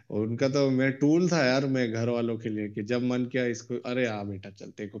 उनका तो मैं टूल था यार, मैं घर वालों के लिए, कि जब मन किया इसको, अरे आ बेटा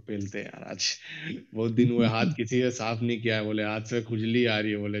चलते को पेलते हैं यार आज। बहुत दिन हुए हाथ किसी ने साफ नहीं किया है, बोले हाथ से खुजली आ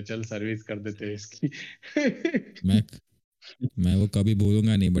रही है, बोले चल सर्विस कर देते हैं इसकी। मैं मैं वो कभी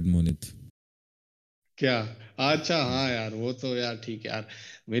भूलूंगा नहीं बट मोनित। क्या? अच्छा हाँ यार, वो तो यार ठीक है यार।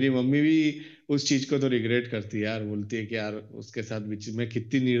 मेरी मम्मी भी उस चीज को तो रिग्रेट करती है यार, बोलती है कि यार उसके साथ बीच में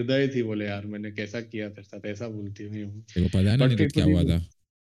कितनी निर्दयी थी, बोले यार मैंने कैसा किया तेरे साथ, ऐसा बोलती है मेरी मम्मी। तेरे को पता है ना बट फिर निरुद्ध क्या कुछ ही हुआ नहीं। था?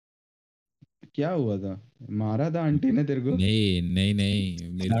 क्या हुआ था? मारा था आंटी ने तेरे को? नहीं नहीं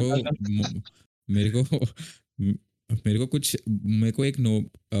नहीं, डांटा था? मेरे को मेरे को कुछ मेरे को एक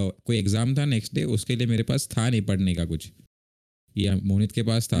कोई एग्जाम था नेक्स्ट डे, उसके लिए मेरे पास था नहीं पढ़ने का कुछ। ये मोनित के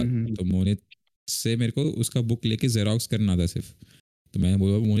पास था, हम्म। तो मोनित से मेरे को उसका बुक लेके जेरोक्स करना था सिर्फ। तो मैंने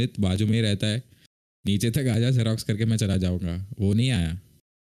बोला मोनित बाजू में ही रहता है, नीचे तक आ जा जेरोक्स करके मैं चला जाऊंगा। वो नहीं आया,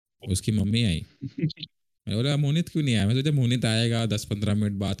 उसकी मम्मी आई। मैं बोला मोनित क्यों नहीं आया? मैं सोचा मोनित आएगा, 10-15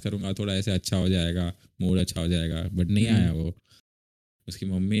 मिनट बात करूंगा, थोड़ा ऐसे अच्छा हो जाएगा, मूड अच्छा हो जाएगा, बट नहीं आया वो। उसकी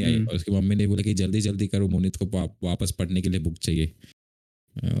मम्मी आई और उसकी मम्मी ने बोला कि जल्दी जल्दी करो, मोनित को वापस पढ़ने के लिए बुक चाहिए।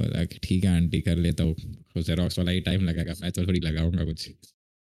 मैं बोला कि ठीक है आंटी, कर लेता हूँ। जेरोक्स वाला ही टाइम लगेगा, मैं तो थोड़ी लगाऊंगा कुछ।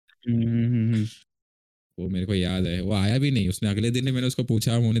 वो मेरे को याद है, वो आया भी नहीं। उसने अगले दिन ही मैंने उसको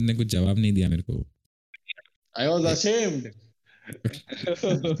पूछा, मोनित ने कुछ जवाब नहीं दिया मेरे को। I was ashamed.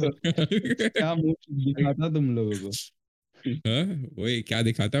 क्या मुंह दिखाता तुम लोगों को? हाँ, वही क्या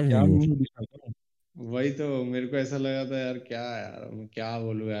दिखाता हूँ क्या वो। मुंह दिखाता? वही तो मेरे को ऐसा लगा था यार, क्या यार मैं क्या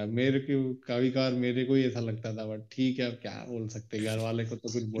बोलूं यार, मेरे को कभी कभार मेरे को ही ऐसा लगता था, बट ठीक है अब क्या बोल सकते, घर वाले को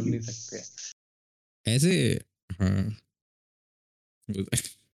तो कुछ बोल नहीं सकते। ऐसे, हाँ,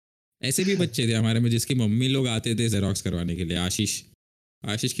 ऐसे भी बच्चे थे हमारे में जिसकी मम्मी लोग आते थे जेरोक्स करवाने के लिए। आशीष,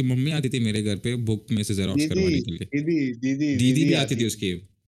 आशीष की मम्मी आती थी मेरे घर पे बुक में से जेरोक्स दीदी करवाने के लिए। दीदी दीदी दीदी दीदी भी आती आती थी थी। उसकी,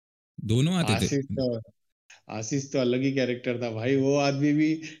 दोनों आते थे। आशीष तो आशीष तो अलग ही कैरेक्टर था भाई, वो आदमी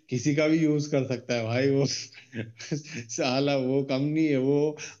भी किसी का भी यूज कर सकता है भाई वो। साला वो कम नहीं है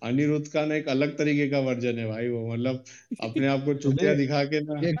वो। अनिरुद्ध का ना एक अलग तरीके का वर्जन है भाई वो, मतलब अपने आप को अबे चुतिया दिखा के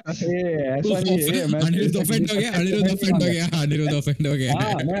ना। ऐसा नहीं है, मैं तेरे अनिरुद्ध से कभी ऑफेंड हो गया, 25 अनिरुद्ध रुपए नहीं ऑफेंड हो मांगा। गया, अनिरुद्ध ऑफेंड हो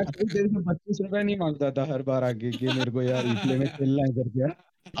हाँ, मैं गया। कभी तेरे से 25 रुपए नहीं मांगता था हर बार आके कि मेरे को यार रिप्ले में खेलना है करके।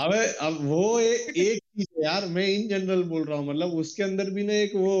 अबे अब वो एक चीज है यार, मैं इन जनरल बोल रहा हूँ, मतलब उसके अंदर भी ना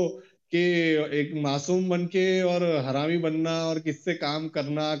एक वो कि एक मासूम बन के और हरामी बनना और किससे काम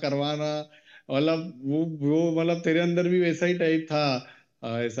करना करवाना, मतलब वो मतलब तेरे अंदर भी वैसा ही टाइप था।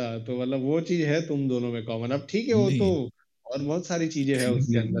 ऐसा तो मतलब वो चीज है तुम दोनों में कॉमन, अब ठीक है वो तो। नहीं, और बहुत सारी चीजें हैं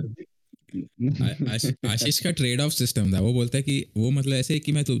उसके अंदर भी। आशीष का ट्रेड ऑफ सिस्टम था। वो बोलता है कि वो मतलब ऐसे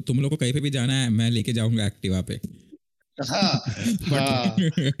कि मैं तुम लोग को कहीं पे भी जाना है मैं लेके जाऊंगा एक्टिवा पे। हाँ बट हाँ।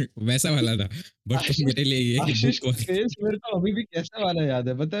 वैसा वाला था। बट तुम आशीष मेरे लिए ये आशीष बुक का फेस मेरे को अभी भी कैसा वाला याद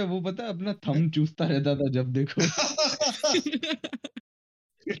है, पता है? वो पता है अपना थंब चूसता रहता था जब देखो।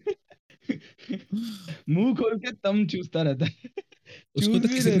 मुंह खोल के थंब चूसता रहता है। उसको चूस तो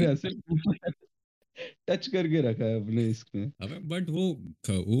भी किसी नहीं ने, रहा, सिर्फ ऊपर टच करके रखा है अपने इसमें। अबे बट वो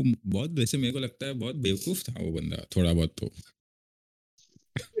बहुत, वैसे मेरे को लगता है बहुत बेवकूफ था वो बंदा, थोड़ा बहुत तो।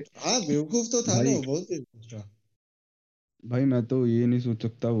 हाँ बेवकूफ तो था ना, भाई वो बहुत बेवकूफ था। भाई मैं तो ये नहीं सोच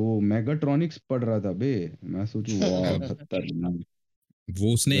सकता, वो मैगाट्रॉनिक्स पढ़ रहा था बे। मैं सोचू वाह खतरनाक,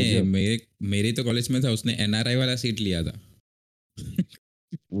 वो उसने गजब। मेरे मेरे तो कॉलेज में था, उसने एनआरआई वाला सीट लिया था।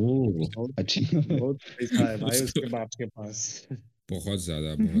 ओ बहुत अच्छा। बहुत पैसा है भाई उसको उसके बाप के पास। बहुत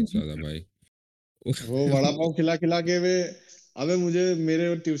ज्यादा भाई। वो वड़ा पाव खिला खिला के वे, अबे मुझे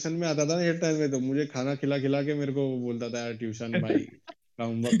मेरे ट्यूशन में आता था ना ये टाइम में, तो मुझे खाना खिला खिला के मेरे को वो बोलता था यार ट्यूशन भाई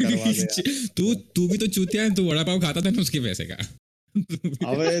होमवर्क करवा दे तू यार। तू भी तो चूतिया है, तू वड़ा पाव खाता था ना उसके पैसे का।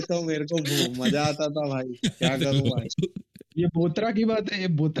 अबे तो मेरे को मजा आता था भाई, क्या करूं भाई। ये बोतरा की बात है, ये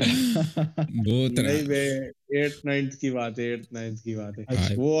बोतरा। बोतरा। नहीं बे, 8th 9th की बात है, 8th 9th की बात है।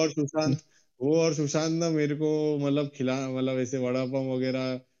 अच्छा। वो और सुशांत, वो और सुशांत ना मेरे को मतलब खिला, मतलब ऐसे वड़ा पाव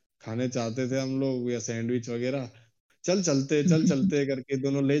वगैरह खाने चाहते थे हम लोग, या सैंडविच वगैरह। चल चलते करके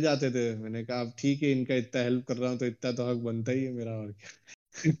दोनों ले जाते थे। मैंने कहा अब ठीक है, इनका इतना हेल्प कर रहा हूँ तो इतना तो हक बनता ही है मेरा, और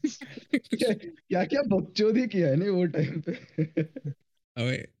क्या। क्या क्या बकचोदी किया है नहीं वो टाइम पे।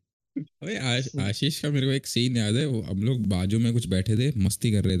 अबे अबे आशीष का मेरे को एक सीन याद है। वो हम लोग बाजू में कुछ बैठे थे,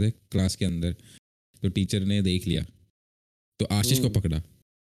 मस्ती कर रहे थे क्लास के अंदर। तो टीचर ने देख लिया, तो आशीष को हम्म पकड़ा।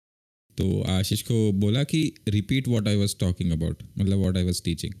 तो आशीष को बोला कि repeat what I was talking about, मतलब व्हाट आई वाज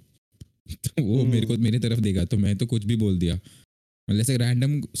टीचिंग। तो वो मेरे को हम्म मेरी तरफ देखा, तो मैं तो कुछ भी बोल दिया, मतलब ऐसे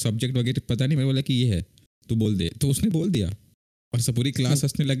रैंडम सब्जेक्ट वगैरह पता नहीं, मैंने बोला कि ये है, तू बोल दे, तो उसने बोल दिया। और सब पूरी क्लास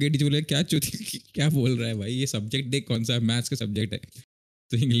हंसने लग गई। टीचर बोले क्या चुती क्या बोल रहा है भाई, ये सब्जेक्ट देख कौन सा मैथ्स का सब्जेक्ट है,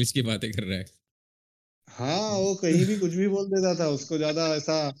 तो इंग्लिश की बातें कर रहा है। हाँ वो कहीं भी कुछ भी बोल देता था, उसको ज्यादा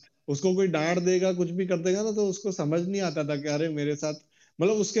ऐसा, उसको कोई डांट देगा कुछ भी कर देगा ना तो उसको समझ नहीं आता था कि अरे मेरे साथ,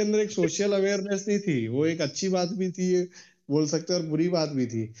 मतलब उसके अंदर एक सोशल अवेयरनेस नहीं थी, वो एक अच्छी बात भी थी ये बोल सकते हैं, और बुरी बात भी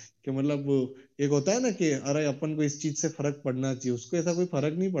थी कि मतलब एक होता है ना कि अरे अपन को इस चीज से फर्क पड़ना चाहिए, उसको ऐसा कोई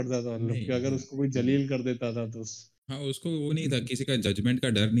फर्क नहीं पड़ता था, मतलब कि नहीं, अगर हाँ, उसको कोई जलील कर देता था तो हाँ, उसको वो नहीं था, किसी का जजमेंट का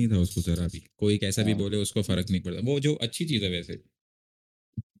डर नहीं था उसको जरा भी। कोई कैसा भी हाँ बोले उसको फर्क नहीं पड़ता, वो जो अच्छी चीज है वैसे।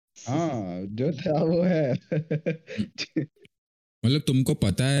 हाँ जो था वो है। मतलब तुमको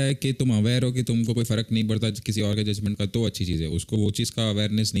पता है कि तुम अवेयर हो कि तुमको कोई फर्क नहीं पड़ता किसी और के जजमेंट का, तो अच्छी चीज है। उसको वो चीज का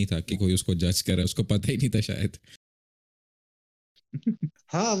अवेयरनेस नहीं था कि कोई उसको जज करे, उसको पता ही नहीं था शायद।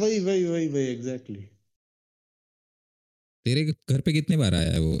 हाँ वही वही वही वही एग्जैक्टली। तेरे घर पे कितने बार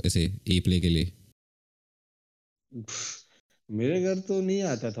आया है वो ऐसे ई प्ले के लिए? मेरे घर तो नहीं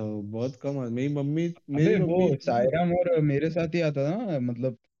आता था वो, बहुत कम मेरी मम्मी, अबे मेरी वो मम्मी सायराम और मेरे साथ ही आता था ना,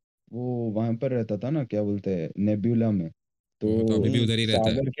 मतलब वो वहां पर रहता था ना, क्या बोलते हैं, नेब्यूला में। वो तो तो अभी भी हम्म। उधर ही रहता है।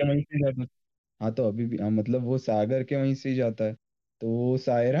 सागर के वहीं से जाता। हाँ तो अभी भी, हाँ मतलब वो सागर के वहीं से ही जाता है। तो वो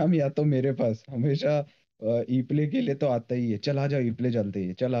सायराम या तो मेरे पास हमेशा ई प्ले के लिए तो आता ही है, चल आ जा ई प्ले चलते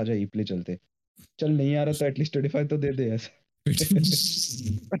हैं, चल आ जा ई प्ले चलते हैं। चल नहीं आ रहा तो एटलीस्ट 25 तो दे दे ऐसा।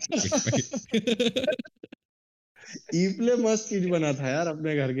 ई प्ले मस्त चीज बना था यार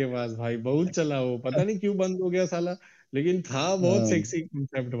अपने घर के पास भाई, बहुत चला वो, पता नहीं क्यों बंद हो गया साला, लेकिन था बहुत हाँ, सेक्सी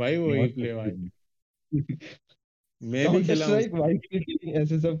कॉन्सेप्ट भाई वो ई बहुत प्ले भाई। अच्छी। मैं भी काउंटर खेला हूँ स्ट्राइक, उसको। वाइस सिटी,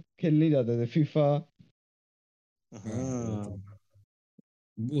 ऐसे सब खेलने जाते थे, फीफा। हाँ वो तो, हाँ।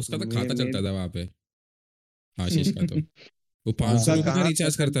 वो उसका तो खाता मैं चलता था वहां पे, आशीष का तो। वो पाँच सौ उसका हाँ, रुपये का कहाँ था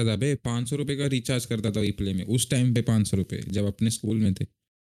रिचार्ज करता था बे, 500 रुपये का रिचार्ज करता था प्ले में उस टाइम पे, 500 रुपये जब अपने स्कूल में थे।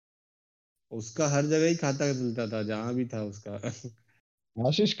 उसका हर जगह ही खाता चलता था जहां भी था उसका।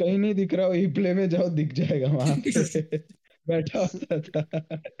 आशीष कहीं नहीं दिख रहा हो, ई प्ले में जाओ दिख जाएगा वहां पे। बैठा होता था।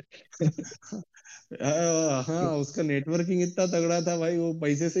 हाँ उसका नेटवर्किंग इतना तगड़ा था भाई, वो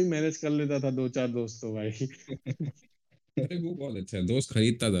पैसे से ही मैनेज कर लेता था दो चार दोस्तों भाई। अरे वो बहुत अच्छा है, दोस्त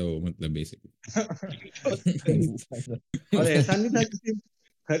खरीदता था वो, मतलब खरीदता था। और बेसिकली। ऐसा नहीं था कि सिर्फ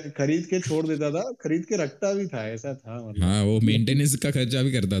खरीद के छोड़ देता था, खरीद के रखता भी था, ऐसा था मतलब। हाँ वो मेंटेनेंस का खर्चा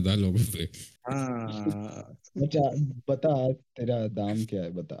भी करता था लोगों पे। हाँ। अच्छा, बता आज तेरा दाम क्या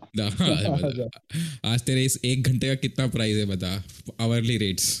है, बता। आजा। बता आज तेरे इस 1 घंटे का कितना प्राइस है, बता, आवरली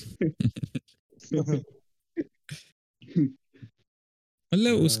रेट्स।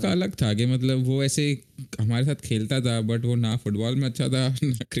 मतलब उसका हाँ, अलग था कि मतलब वो ऐसे हमारे साथ खेलता था, बट वो ना फुटबॉल में अच्छा था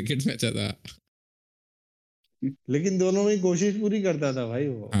ना क्रिकेट में अच्छा था। लेकिन दोनों में कोशिश पूरी करता था भाई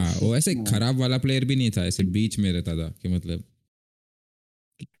वो। हाँ वो ऐसे हाँ, खराब वाला प्लेयर भी नहीं था, ऐसे बीच में रहता था कि मतलब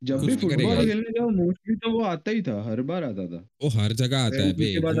जब भी कुछ तो करेगा फुटबॉल ही। खेलने जाओ मोस्टली तो वो आता ही था, हर बार आता था। वो हर जगह आता है स्कूल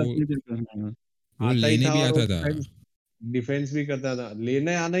बे के बाद वो अपने जगह। हाँ। वो आता ही लेने था, भी और वो आता था। डिफेंस डिफेंस भी करता था,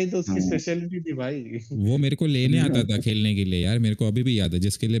 लेने आना ही तो उसकी हाँ। स्पेशलिटी थी भाई। वो मेरे को लेने आता था खेलने के लिए यार, मेरे को अभी भी याद है,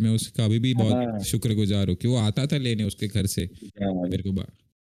 जिसके लिए मैं उसका अभी भी बहुत हाँ, शुक्रगुजार हूँ कि वो आता था लेने उसके घर से यार। मेरे को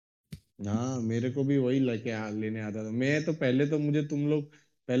हाँ मेरे को भी वही लेने आता था। मैं तो पहले तो मुझे तुम लोग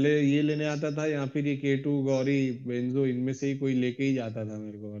पहले ये लेने आता था, या फिर ये केटू गौरी बेंजो, इनमें से ही कोई लेके ही जाता था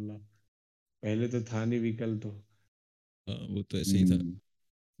मेरे को, मतलब पहले तो था नहीं व्हीकल तो। हाँ, वो तो ऐसे ही था।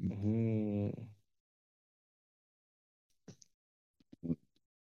 हम्म। हम्म।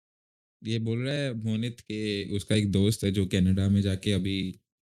 ये बोल रहा है मोनित के उसका एक दोस्त है जो कनाडा में जाके अभी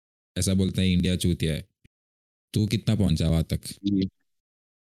ऐसा बोलता है इंडिया चूतिया है। तू कितना पहुंचा वहां तक? ये,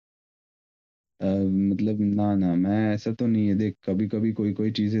 मतलब ना ना, मैं ऐसा तो नहीं है, देख कभी कभी कोई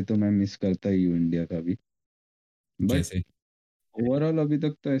कोई चीजें तो मैं मिस करता ही हूँ इंडिया का भी। बट जैसे ओवरऑल अभी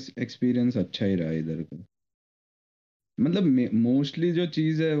तक तो एक्सपीरियंस अच्छा ही रहा है इधर का। मतलब मोस्टली जो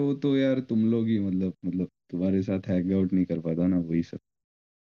चीज है वो तो यार तुम लोग ही, मतलब तुम्हारे साथ हैंग आउट नहीं कर पाता ना, वही सब।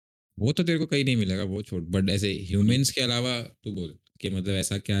 वो तो तेरे को कहीं नहीं मिलेगा, वो छोड़, बट ऐसे ह्यूमंस के अलावा तू बोल कि मतलब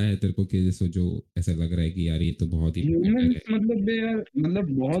ऐसा क्या है तेरे को कि जैसे जो ऐसा लग रहा है कि यार ये तो बहुत ही बेटर ह्यूमंस है। मतलब बे यार, मतलब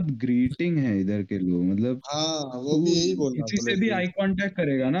बहुत ग्रीटिंग है इधर के लोग, मतलब हाँ वो भी तू यही बोल रहा किसी था से भी लेकिन। आई कांटेक्ट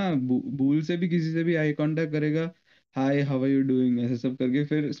करेगा ना, भूल से भी किसी से भी आई कांटेक्ट करेगा, hi how are you doing ऐसे सब करके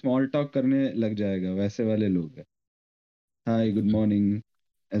फिर स्मॉल टॉक करने लग जाएगा, वैसे वाले लोग हैं। हाय गुड मॉर्निंग,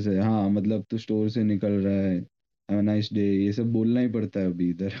 ऐसे, हाँ मतलब तू स्टोर से निकल रहा है, हैव अ नाइस डे, ये सब बोलना ही पड़ता है अभी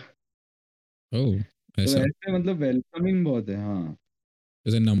इधर। ओह तो ऐसा? ऐसे मतलब वेलकमिंग बहुत है, हाँ।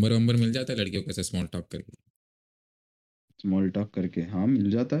 जैसे नंबर वंबर मिल जाता है लड़कियों के साथ स्मॉल टॉक करके? स्मॉल टॉक करके हाँ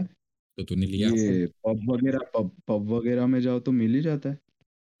मिल जाता है। तो तूने लिया? ये पब वगैरह में जाओ तो मिल ही जाता है।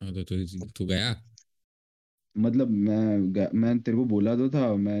 हाँ, तो तू गया? मतलब मैं तेरे को बोला तो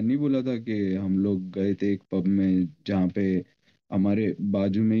था, मैं नहीं बोला था कि हम लोग गए थे एक पब में जहाँ पे हमारे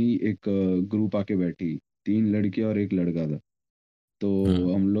बाजू में ही एक ग्रुप आके बैठी, 3 लड़कियां और एक लड़का था। हाँ।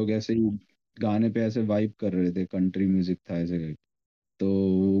 तो हम लोग ऐसे ही गाने पे ऐसे वाइब कर रहे थे, कंट्री म्यूजिक था ऐसे। तो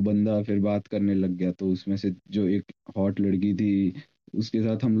वो बंदा फिर बात करने लग गया, तो उसमें से जो एक हॉट लड़की थी उसके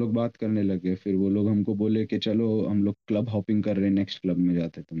साथ हम लोग बात करने लगे, फिर वो लोग हमको बोले कि चलो हम लोग क्लब हॉपिंग कर रहे हैं, नेक्स्ट क्लब में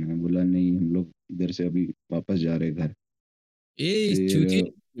जाते हैं। तो मैंने बोला नहीं, हम लोग इधर से अभी वापस जा रहे हैं घर। ए फिर चूतिए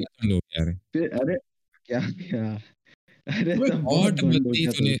तुम लोग यार। फिर अरे क्या क्या, अरे अबे सब बहुत हॉट बंद हो बंदी गया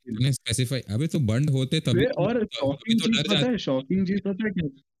था तूने उस दिन। तूने स्पेसिफाई, अबे तो बंद होते तभी फिर तो, और तभी शॉकिंग तो चीज डर पता जाते। है, शॉकिंग चीज पता है क्या,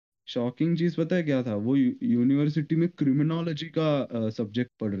 शॉकिंग चीज पता है क्या था, वो यूनिवर्सिटी में क्रिमिनोलॉजी का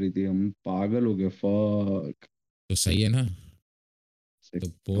सब्जेक्ट पढ़ रही थी, हम पागल हो गए, फक। तो सही है ना? तो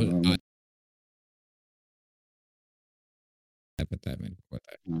बोल पता है, मेरे को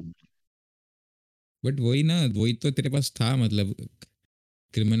पता है। हाँ। बट वही ना, वही तो तेरे पास था मतलब,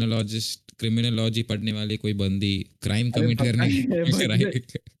 क्रिमिनोलॉजी पढ़ने वाली कोई बंदी क्राइम अरे कमिट पता करने है बट क्राइम।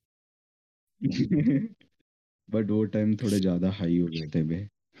 बट वो टाइम थोड़े ज्यादा हाई हो गए थे बे।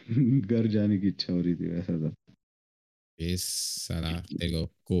 घर जाने की इच्छा हो रही थी, वैसा था। ये साला तेरे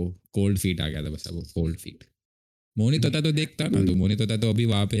को कोल्ड फीट आ गया था, बस अब वो कोल्ड फीट। मोहित होता तो देखता ना, तो मोहित होता तो अभी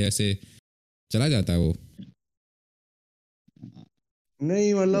वहां पे ऐसे चला जाता वो।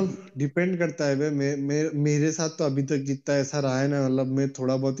 नहीं मतलब डिपेंड करता है बे। मेरे साथ तो अभी तक जितना ऐसा रहा है ना, मतलब मैं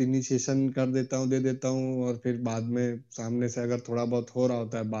थोड़ा बहुत इनिशिएशन कर देता हूँ, दे देता हूँ, और फिर बाद में सामने से अगर थोड़ा बहुत हो रहा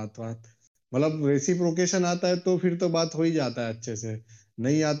होता है बात बात, मतलब रेसिप्रोकेशन आता है तो फिर तो बात हो ही जाता है अच्छे से।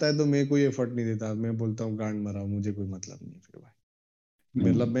 नहीं आता है तो मैं कोई एफर्ट नहीं देता, मैं बोलता हूँ गांड मरा, मुझे कोई मतलब नहीं है फिर भाई।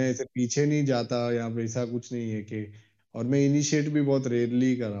 मतलब मैं ऐसे पीछे नहीं जाता या ऐसा कुछ नहीं है कि। और मैं इनिशिएट भी बहुत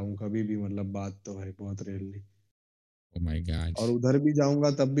रेयरली कर रहा हूँ कभी भी, मतलब बात तो है बहुत रेयरली। Oh my God. और उधर भी जाऊंगा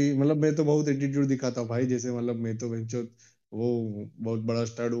तब भी मतलब मैं तो बहुत एटीट्यूड दिखाता हूँ भाई, जैसे मतलब मैं तो बेंचो वो बहुत बड़ा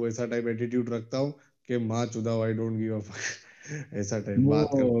स्टड हूँ, ऐसा टाइप एटीट्यूड रखता हूँ कि माँ चुदाओ I don't give a fuck ऐसा टाइप बात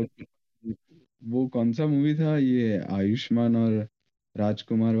कर। वो वो कौन सा मूवी था ये, आयुष्मान और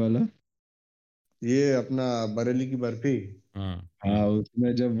राजकुमार वाला? ये अपना बरेली की बर्फी। हाँ हाँ हाँ,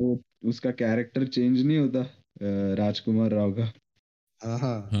 उसमें जब वो उसका कैरेक्टर चेंज नहीं होता, राजकुमार राव का, हाँ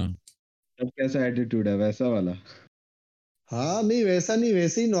हाँ। हाँ। तब कैसा एटीट्यूड है, वैसा वाला। हाँ नहीं वैसा नहीं,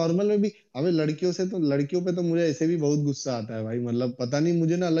 वैसे ही नॉर्मल में भी। अबे लड़कियों से तो, लड़कियों पे तो मुझे ऐसे भी बहुत गुस्सा आता है भाई, मतलब पता नहीं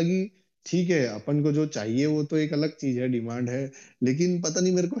मुझे ना अलग ही। ठीक है अपन को जो चाहिए वो तो एक अलग चीज है, डिमांड है। लेकिन पता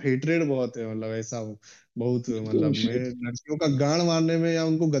नहीं मेरे को हेटरेड बहुत है, मतलब ऐसा हो बहुत, मतलब Oh मैं shit. लड़कियों का गाड़ मारने में या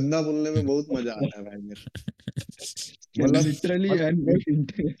उनको गंदा बोलने में बहुत मजा आता है भाई मेरे को। मतलब लिटरली मत एंड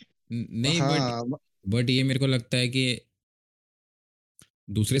मेरे- नहीं बट हाँ ये मेरे को लगता है कि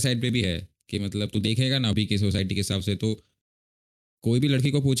दूसरे साइड पे भी है, कि मतलब तू देखेगा ना अभी की सोसाइटी के हिसाब से, तो कोई भी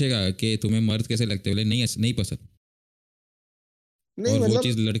लड़की को पूछेगा कि तुम्हें मर्द कैसे लगते हो, बोले नहीं नहीं पसंद। नहीं और वो मतलब।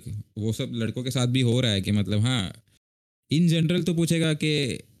 चीज़ वो सब लड़कों के साथ भी हो रहा है कि मतलब हाँ, इन जनरल तो पूछेगा कि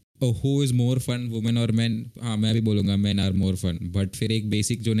who is more fun, women और मैन। हाँ मैं भी बोलूँगा man are more fun, but फिर एक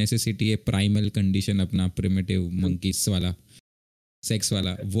बेसिक जो नेसेसिटी है, प्राइमल कंडीशन अपना प्रिमिटिव मंकीस वाला, सेक्स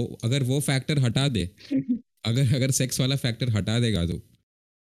वाला, वो अगर वो फैक्टर हटा दे, अगर अगर सेक्स वाला फैक्टर हटा देगा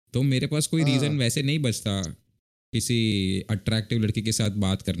तो मेरे पास कोई रीज़न हाँ वैसे नहीं बचता किसी अट्रैक्टिव लड़की के साथ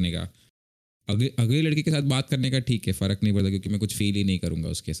बात करने का। अगली अगली लड़की के साथ बात करने का ठीक है, फ़र्क नहीं पड़ता, क्योंकि मैं कुछ फील ही नहीं करूँगा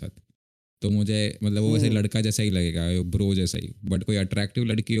उसके साथ। तो मुझे मतलब वो वैसे हम्म लड़का जैसा ही लगेगा, ब्रो जैसा ही। बट कोई अट्रैक्टिव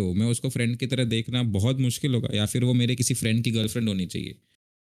लड़की हो, मैं उसको फ्रेंड की तरह देखना बहुत मुश्किल होगा, या फिर वो मेरे किसी फ्रेंड की गर्लफ्रेंड होनी चाहिए,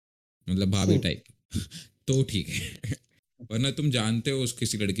 मतलब भाभी हम्म। टाइप। तो ठीक है। वरना तुम जानते हो उस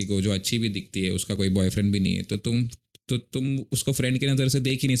किसी लड़की को जो अच्छी भी दिखती है, उसका कोई बॉयफ्रेंड भी नहीं है, तो तुम उसको फ्रेंड की नज़र से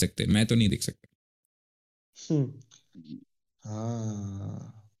देख ही नहीं सकते, मैं तो नहीं देख सकता। हम्म।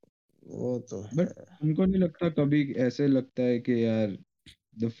 हाँ वो तो बट है। तुमको नहीं लगता कभी ऐसे लगता है कि यार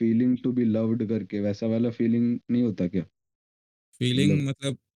the feeling to be loved करके, वैसा वाला फीलिंग नहीं होता क्या? मतलब फीलिंग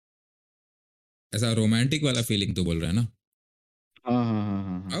मतलब ऐसा रोमांटिक वाला फीलिंग तो बोल रहा है ना? हाँ हाँ हाँ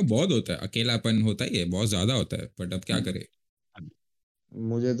हाँ हाँ। हाँ बहुत होता है, अकेलापन होता ही है, बहुत ज़्यादा होता है, बट अब क्या करें।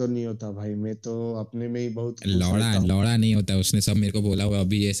 मुझे तो नहीं होता भाई, मैं तो अपने में ही बहुत खुश लौड़ा रहता हूँ। लौड़ा नहीं होता, उसने सब मेरे को बोला हुआ,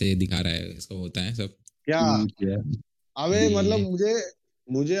 अभी ऐसे दिखा रहा है, इसको होता है सब। क्या? क्या? अबे मतलब ये मुझे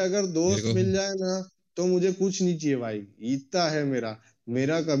मुझे अगर मेरे दोस्त को मिल जाए ना तो मुझे कुछ नहीं चाहिए भाई। इतना है मेरा।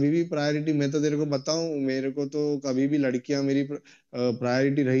 मेरा कभी भी प्रायोरिटी, मैं तो तेरे को बताऊं, मेरे को तो कभी भी लड़कियां मेरी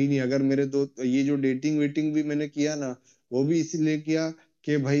प्रायोरिटी रही नहीं। अगर मेरे दो ये जो डेटिंग वेटिंग भी मैंने किया ना, वो भी इसलिए किया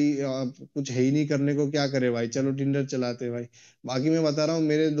कि भाई कुछ है ही नहीं करने को, क्या करे भाई, चलो टिंडर चलाते भाई। बाकी मैं बता रहा हूँ,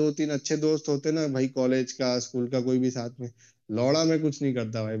 मेरे दो तीन अच्छे दोस्त होते ना भाई, कॉलेज का स्कूल का कोई भी साथ में, लौड़ा मैं कुछ नहीं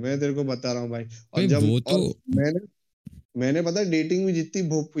करता भाई, मैं तेरे को बता रहा हूँ भाई। और भाई जब वो तो और मैंने मैंने पता है डेटिंग भी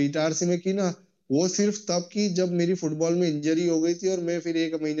जितनी पीटार सी में की ना, वो सिर्फ तब की जब मेरी फुटबॉल में इंजरी हो गई थी और मैं फिर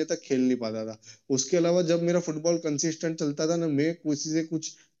एक महीने तक खेल नहीं पाता था। उसके अलावा जब मेरा फुटबॉल कंसिस्टेंट चलता था ना, मैं किसी से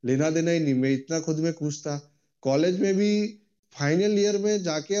कुछ लेना देना ही नहीं, मैं इतना खुद में खुश था। कॉलेज में भी फाइनल ईयर में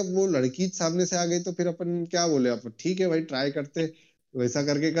जाके अब वो लड़की सामने से आ गई तो फिर अपन क्या बोले, अपन ठीक है भाई ट्राई करते, वैसा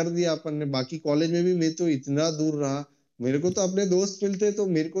करके कर दिया अपन ने। बाकी कॉलेज में भी मैं तो इतना दूर रहा, मेरे को तो अपने दोस्त मिलते तो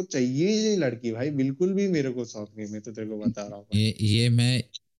मेरे को चाहिए ही नहीं लड़की भाई, बिल्कुल भी मेरे को शौक नहीं, मैं तो तेरे को बता रहा हूँ भाई। ये मैं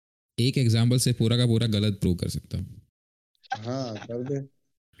एक एग्जांपल से पूरा का पूरा गलत प्रूव कर सकता हूँ। हाँ कर दे,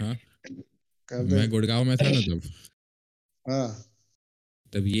 हाँ, कर दे। मैं गुड़गांव में था ना हाँ।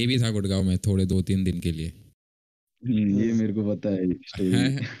 तब ये भी था गुड़गांव में थोड़े 2-3 दिन के लिए ये हम्म। मेरे को पता है स्टोरी।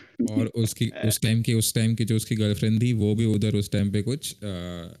 है। और उसकी उस टाइम की जो उसकी गर्लफ्रेंड थी, वो भी उधर उस टाइम पे कुछ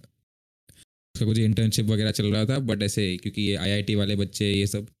उसका कुछ इंटर्नशिप वगैरह चल रहा था, बट ऐसे क्योंकि ये आईआईटी वाले बच्चे ये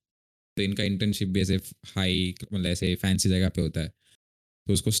सब, तो इनका इंटर्नशिप भी ऐसे हाई मतलब ऐसे फैंसी जगह पे होता है,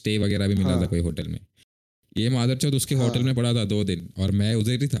 तो उसको स्टे वगैरह भी मिला था हाँ कोई होटल में। ये मादरचौथ उसके होटल में हाँ। पड़ा था 2 दिन, और मैं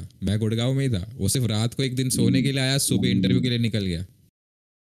उधर ही था, मैं गुड़गांव में ही था। वो सिर्फ रात को एक दिन सोने के लिए आया, सुबह इंटरव्यू के लिए निकल गया।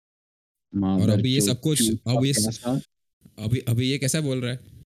 और मादर अभी ये सब चौथ कुछ चूत का प्यासा। अभी अभी ये कैसा बोल रहा है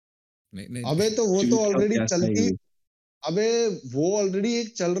नहीं नहीं अबे तो वो तो चूज का ऑलरेडी क्या चलती, सही। अबे वो ऑलरेडी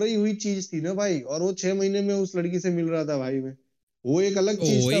एक चल रही हुई चीज थी ना भाई, और वो 6 महीने में उस लड़की से मिल रहा था भाई में, वो एक अलग तो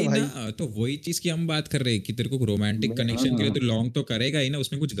चीज था वही ना, भाई। तो वही चीज की हम बात कर रहे हैं कि तेरे को रोमांटिक मैं कनेक्शन के लिए हाँ। तो लॉन्ग तो करेगा ही ना,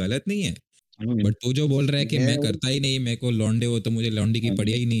 उसमें कुछ गलत नहीं है। हम्म, बट तू जो बोल रहा है कि मैं मैं करता ही नहीं, मेरे को लौंडे हो तो मुझे लौंडी की हाँ,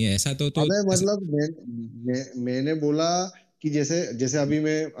 पड़ी ही नहीं है, ऐसा तो अबे ऐसे, मतलब मैंने बोला कि जैसे जैसे अभी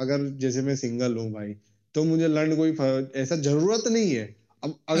मैं, अगर जैसे मैं सिंगल हूँ भाई, तो मुझे लड़ कोई ऐसा जरूरत नहीं है। अब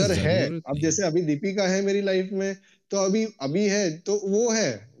हाँ, अगर है, जरूरत अब नहीं है। जैसे अभी दीपिका है मेरी लाइफ में, तो अभी अभी है तो वो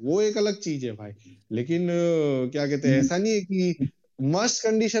है, वो एक अलग चीज है भाई। लेकिन क्या कहते हैं, हम्म, ऐसा नहीं है कि मस्ट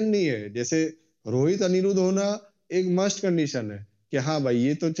कंडीशन नहीं है। जैसे रोहित अनिरुद्ध होना एक मस्ट कंडीशन है कि हाँ भाई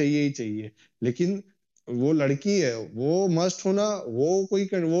ये तो चाहिए ही चाहिए, लेकिन वो लड़की है वो मस्ट होना, वो कोई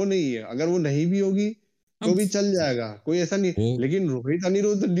वो नहीं है। अगर वो नहीं भी होगी तो अब भी चल जाएगा, कोई ऐसा नहीं। वो लेकिन रोहित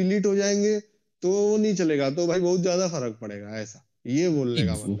अनिरुद्ध डिलीट हो जाएंगे तो वो नहीं चलेगा, तो भाई बहुत ज्यादा फर्क पड़ेगा, ऐसा ये बोलने नहीं,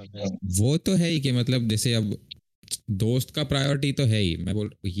 का मतलब है। वो तो है ही कि मतलब जैसे अब दोस्त का प्रायोरिटी तो है ही, मैं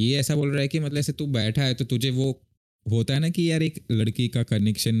बोल ये ऐसा बोल रहा है कि मतलब ऐसे तू बैठा है तो तुझे वो होता है ना कि यार एक लड़की का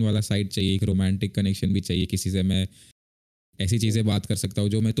कनेक्शन वाला साइड चाहिए, एक रोमांटिक कनेक्शन भी चाहिए, किसी से मैं ऐसी चीजें बात कर सकता हूँ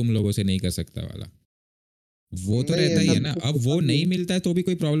जो मैं तुम लोगों से नहीं कर सकता वाला, वो तो नहीं रहता ही ऐसा है तो ना। कुछ अब होता वो नहीं नहीं है। मिलता है तो भी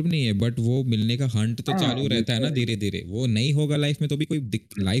कोई प्रॉब्लम नहीं है, बट वो मिलने का हंट तो हाँ, चालू वो रहता है तो ना, है। धीरे धीरे वो नहीं होगा लाइफ में तो भी कोई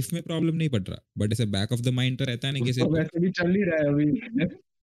लाइफ में प्रॉब्लम नहीं पड़ रहा, बट ऐसे बैक ऑफ द माइंड तो रहता है ना किसी उसका को। वैसे भी चल ही रहा है अभी।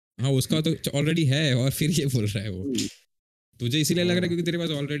 हाँ, उसका तो ऑलरेडी है और फिर ये बोल रहा है वो, तुझे इसीलिए लग रहा है हाँ क्योंकि तेरे पास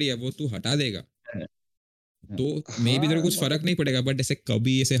ऑलरेडी है, वो तू हटा देगा तो मे भी तेरे को हाँ कुछ फर्क मतलब नहीं पड़ेगा, बट ऐसे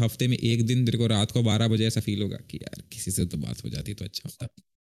कभी ऐसे हफ्ते में एक दिन तेरे को रात को 12 बजे ऐसा फील होगा कि यार किसी से तो बात हो जाती तो अच्छा होता।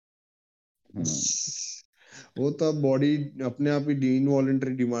 हाँ, वो तो अब बॉडी अपने आप ही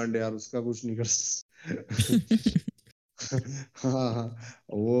इनवॉलेंटरी डिमांड है यार, उसका कुछ नहीं कर हाँ हाँ,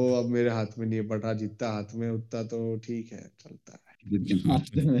 वो अब मेरे हाथ में नहीं है, बट हाँ जितना हाथ में उतना तो ठीक है, चलता है। जितना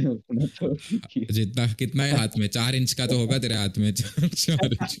हाथ में हाथ में उतना तो ठीक ही जितना कितना है हाथ में, 4 इंच का तो होगा तेरे हाथ में, 4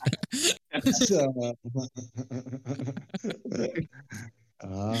 इंच का। अच्छा है।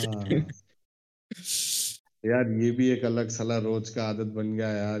 हाँ यार, ये भी एक अलग साला रोज का आदत बन गया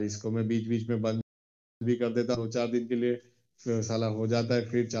है यार, इसको मैं बीच बीच में बंद भी कर देता हूँ 2-4 दिन के लिए, फिर साला हो जाता है,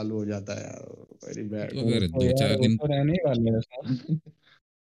 फिर चालू हो जाता है यार, वेरी बैड। तो वो फिर तो दो यार चार वो दिन तो रहने ही वाला है ऐसा।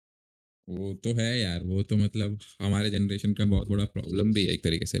 वो तो है यार, वो तो मतलब हमारे जनरेशन का बहुत बड़ा प्रॉब्लम भी है एक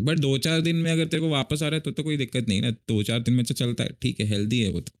तरीके से, बट 2-4 दिन में अगर तेरे को वापस आ रहा है तो कोई दिक्कत नहीं ना, 2-4 दिन में तो चलता है, ठीक है, हेल्दी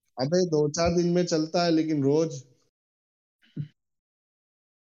है वो तो। अबे 2-4 दिन में चलता है, लेकिन रोज,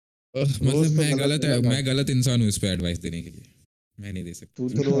 मतलब रोज तो गलत है ना मैं भाई। गलत इंसान हूँ इस पे एडवाइस देने के लिए, मैं नहीं दे तू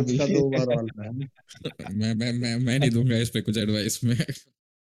तो रोज अभी का 2 बार वाला है। मैं नहीं दूंगा इस पे कुछ एडवाइस में,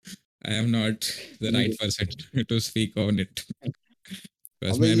 I am not the right person to speak on it, बस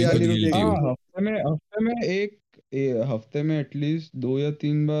अबे मैं ये भी खुद अनिरुद्ध गिल्टी हाँ, हूँ। हफ्ते में हफ्ते में एटलीस्ट 2 या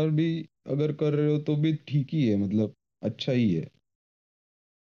 3 बार भी अगर कर रहे हो तो भी ठीक ही है, मतलब अच्छा ही है,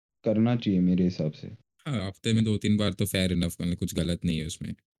 करना चाहिए मेरे हिसाब से। हाँ, हफ्ते में 2-3 बार तो फेयर इनफ, मतलब कुछ गलत नहीं है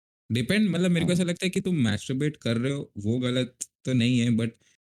उसमें। डिपेंड, मतलब मेरे को ऐसा हाँ, लगता है कि तुम मैस्टरबेट कर रहे हो वो गलत तो नहीं है, बट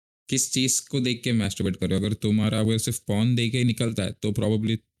किस चीज को देख के मैस्टरबेट कर रहे हो, अगर तुम्हारा अगर सिर्फ पॉन देख के ही निकलता है तो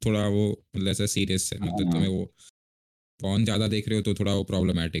प्रॉब्ली थोड़ा वो मतलब ऐसा सीरियस है, मतलब हाँ, तुम्हें वो पॉन ज्यादा देख रहे हो तो थोड़ा वो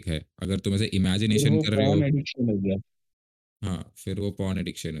प्रॉब्लमैटिक है, अगर तुम ऐसे फिर इमेजिनेशन वो कर रहे हो। पॉर्न एडिक्शन हो गया। हाँ, फिर वो पॉन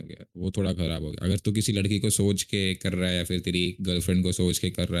एडिक्शन हो गया, वो थोड़ा खराब हो गया, अगर तू किसी लड़की को सोच के कर रहा है या फिर तेरी गर्लफ्रेंड को सोच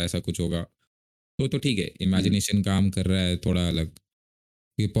के कर रहा है, ऐसा कुछ होगा तो ठीक है, हम्म, इमेजिनेशन काम कर रहा है थोड़ा अलग।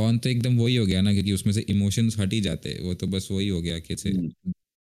 ये पॉन तो एकदम वही हो गया ना, क्योंकि उसमें से इमोशंस हट ही जाते हैं, वो तो बस वही हो गया कि से। हम्म,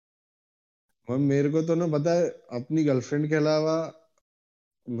 मेरे को तो ना पता है, अपनी गर्लफ्रेंड के अलावा,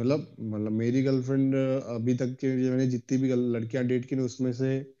 मतलब मेरी गर्लफ्रेंड अभी तक के जो मैंने जितनी भी लड़कियां डेट की ना, उसमें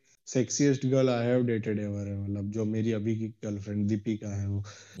से sexiest girl I have dated ever है, मतलब जो मेरी अभी की गर्लफ्रेंड दीपिका है वो।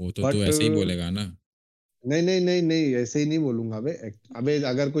 वो तो तू बट ऐसे ही बोलेगा ना। नहीं नहीं नहीं नहीं, ऐसे ही नहीं बोलूंगा अबे। अबे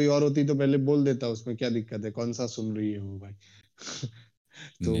अगर कोई और होती तो पहले बोल देता, उसमें क्या दिक्कत है, कौन सा सुन रही है वो भाई।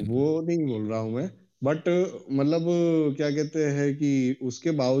 तो नहीं, वो नहीं बोल रहा हूँ मैं। बट मतलब क्या कहते हैं कि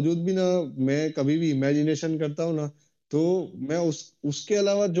उसके बावजूद भी ना, मैं कभी भी इमेजिनेशन करता हूँ ना, तो मैं उसके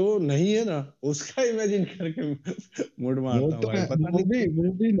अलावा जो नहीं है ना, उसका इमेजिन करके मूड वो मारता हूँ तो भाई, है, पता नहीं क्यों।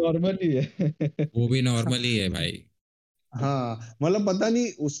 वो भी नॉर्मल ही है। वो भी नॉर्मल ही है भाई। हाँ मतलब पता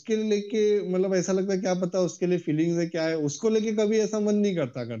नहीं उसके लेके, मतलब ऐसा लगता है क्या पता उसके लिए फीलिंग्स है क्या है, उसको लेके कभी ऐसा मन नहीं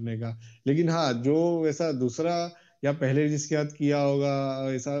करता करने का। लेकिन हाँ, जो ऐसा दूसरा या पहले जिसके साथ किया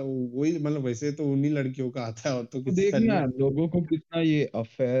होगा ऐसा, वही मतलब वैसे तो उन्हीं लड़कियों का आता है, और तो तो किसी का देखना नहीं आता। लोगों को कितना ये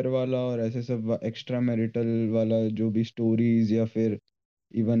अफेयर वाला और ऐसे सब एक्स्ट्रा मैरिटल वाला जो भी स्टोरीज या फिर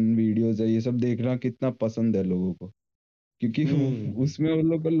इवन वीडियोस है, ये सब देखना कितना पसंद है लोगों को, क्योंकि हम्म उसमें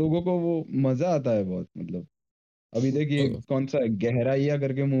उन लोगों को वो मजा आता है बहुत, मतलब अभी देखिए ओ, कौन सा गहराइया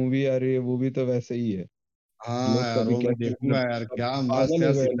करके मूवी आ रही है, वो भी तो वैसे ही है। हाँ लोग यार, कभी वो क्या मैं देखने, देखूंगा यार, अब क्या मस्त पागल हो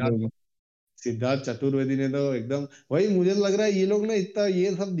यार। गए सिद्धार्थ लोग। सिद्धार्थ चतुर्वेदी ने तो एकदम वही, मुझे तो लग रहा है ये लोग ना इतना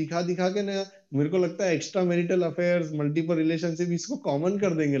ये सब दिखा दिखा के ना, मेरे को लगता है extra marital affairs, multiple relationship इसको कॉमन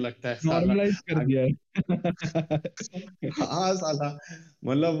कर देंगे लगता है साला। नॉर्मलाइज कर दिया है। हाँ साला,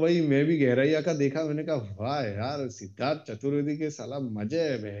 मतलब वही मैं भी गहराइया का देखा, मैंने कहा वाह यार, सिद्धार्थ चतुर्वेदी के साला मजे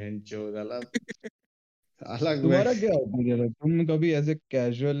है बहन चो साला, अलग में। तुम्हारा क्या ओपिनियन है? तुम कभी ऐसे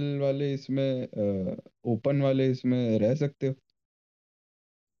कैजुअल वाले इसमें, ओपन वाले इसमें रह सकते हो,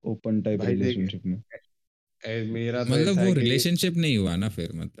 ओपन टाइप भाई देख, रिलेशनशिप में? मेरा तो मतलब ऐसा है वो कि रिलेशनशिप नहीं हुआ ना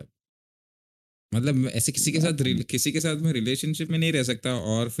फिर, मतलब ऐसे किसी के साथ मैं रिलेशनशिप में नहीं रह सकता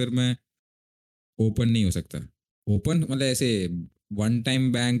और फिर मैं ओपन नहीं हो सकता। ओपन मतलब ऐसे one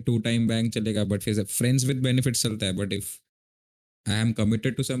time bank, to time bank चलेगा, बट फिर फ्रेंड्स विद बेनिफिट्स चलता है, but if I am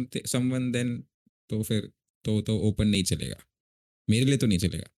committed to someone then तो फिर तो ओपन नहीं चलेगा, मेरे लिए तो नहीं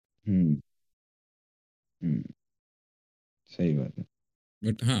चलेगा। हम्म। हम्म। सही बात है।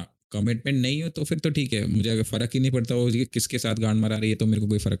 बट हाँ, कमिटमेंट नहीं हो तो फिर तो ठीक है, मुझे अगर फर्क ही नहीं पड़ता वो किसके साथ गांड मरा रही है तो मेरे को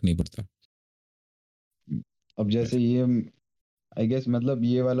कोई फर्क नहीं पड़ता। हम्म। अब जैसे ये, आई गेस मतलब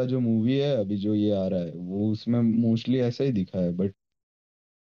ये वाला जो मूवी है अभी जो ये आ रहा है, वो उसमें मोस्टली ऐसा ही दिखा है, बट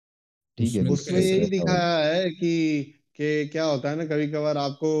ठीक है, उसमें तो उसमें कैसे यही रहता होगा। दिखाया है कि क्या होता है ना, कभी कभार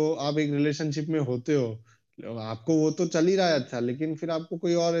आपको, आप एक रिलेशनशिप में होते हो, आपको वो तो चल ही रहा है अच्छा, लेकिन फिर आपको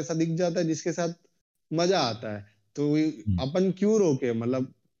कोई और ऐसा दिख जाता है जिसके साथ मजा आता है, तो अपन क्यों रोके,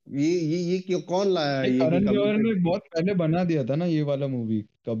 मतलब ये क्यों, कौन लाया नहीं, है ये कि करण जौहर ने कमिटेड। बहुत पहले बना दिया था ना ये वाला मूवी,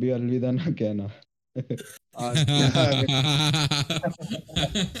 कभी अलविदा ना कहना। अच्छा अरे।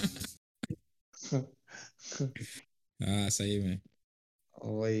 हाँ सही में, वो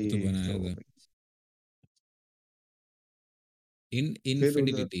तो वही बनाया तो। था। फिर उधर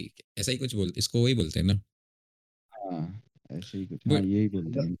इनफिडिलिटी ऐसा ही कुछ बोलते, इसको वही बोलते हैं ना। हाँ, ऐसे ही कुछ, हाँ बट यही बोलते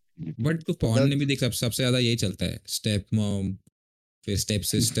उधर हैं infidelity। बट तो पॉर्न उधर में भी देख, सबसे ज्यादा यही चलता है, स्टेप मॉम, फिर स्टेप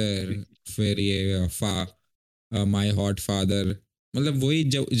सिस्टर, फिर ये माय हॉट फादर, मतलब वही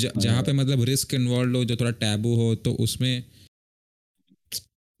जहाँ पे मतलब रिस्क इन्वॉल्व हो, जो थोड़ा टैबू हो, तो उसमें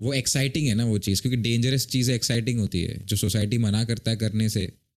वो एक्साइटिंग है ना वो चीज़, क्योंकि डेंजरस चीज़ें एक्साइटिंग होती है, जो सोसाइटी मना करता है करने से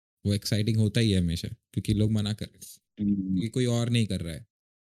वो एक्साइटिंग होता ही है हमेशा, क्योंकि लोग मना कर रहे हैं, हम्म। क्योंकि कोई और नहीं कर रहा है।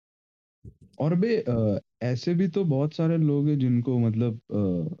 और बे ऐसे भी तो बहुत सारे लोग हैं जिनको मतलब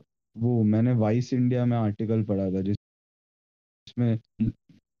वो मैंने वाइस इंडिया में आर्टिकल पढ़ा था जिसमें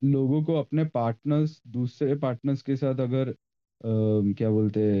लोगों को अपने पार्टनर्स, दूसरे पार्टनर्स के साथ अगर क्या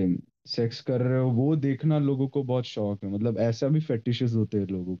बोलते हैं, सेक्स कर रहे हो वो देखना लोगों को बहुत शौक है, मतलब ऐसा भी फेटिशेस होते हैं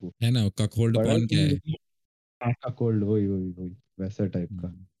लोगों को। है ना, कक होल्ड पढ़ा है पॉर्न क्या है। तुमने? कोल्ड, वही वही वही वैसा टाइप का।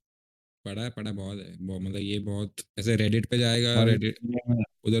 हम्म, पढ़ा बहुत है, मतलब ये बहुत ऐसे रेडिट पे जाएगा, और रेडिट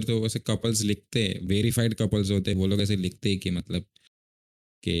उधर तो वैसे कपल्स लिखते हैं, वेरीफाइड कपल्स होते हैं, वो लोग ऐसे लिखते हैं कि मतलब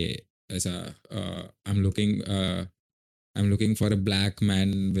कि ऐसा I am looking for a black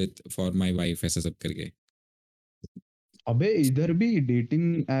man with for my wife, ऐसा सब करके। अबे इधर भी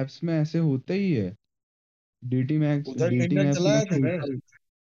डेटिंग एप्स में ऐसे होता ही है। उधर डेटिंग टिंडर एप्स में चलाया ऐसे था क्या? होता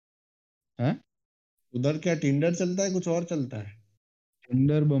है। उधर क्या टिंडर चलता है, कुछ और चलता है?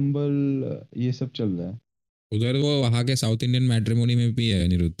 टिंडर, बम्बल, ये सब चल रहा है। उधर वो वहाँ के साउथ इंडियन मैट्रिमोनी में भी है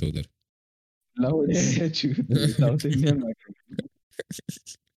अनिरुद्ध तो उधर। लौड़े चूतिए साउथ इंडियन मैटर।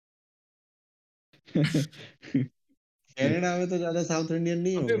 कनाडा में तो ज्यादा साउथ इंडियन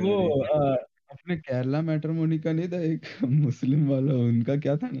नहीं अबे होंगे वो मेरे। अपने केरला मैट्रिमोनी का नहीं था एक मुस्लिम वाला, उनका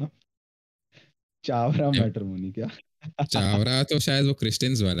क्या था नाम? चावरा मैट्रिमोनी क्या? चावरा तो शायद वो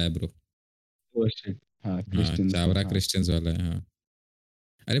क्रिश्चियंस वाला है ब्रो। ओह शिट, हाँ हाँ क्रिश्चियंस का, चावरा हाँ। क्रिश्चियंस वाला है, हाँ।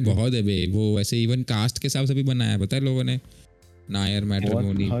 अरे बहुत है बे, वो वैसे इवन कास्ट के हिसाब से भी बनाया है, पता है लोगों ने, नायर बहुत,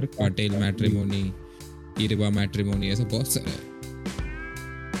 मैट्रिमोनी, हर पटेल कास्ट में मैट्रिमोनी, इरवा मैट्रिमोनी, ऐसा बहुत सारा है।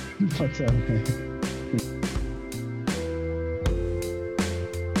 बहुत सारे हैं।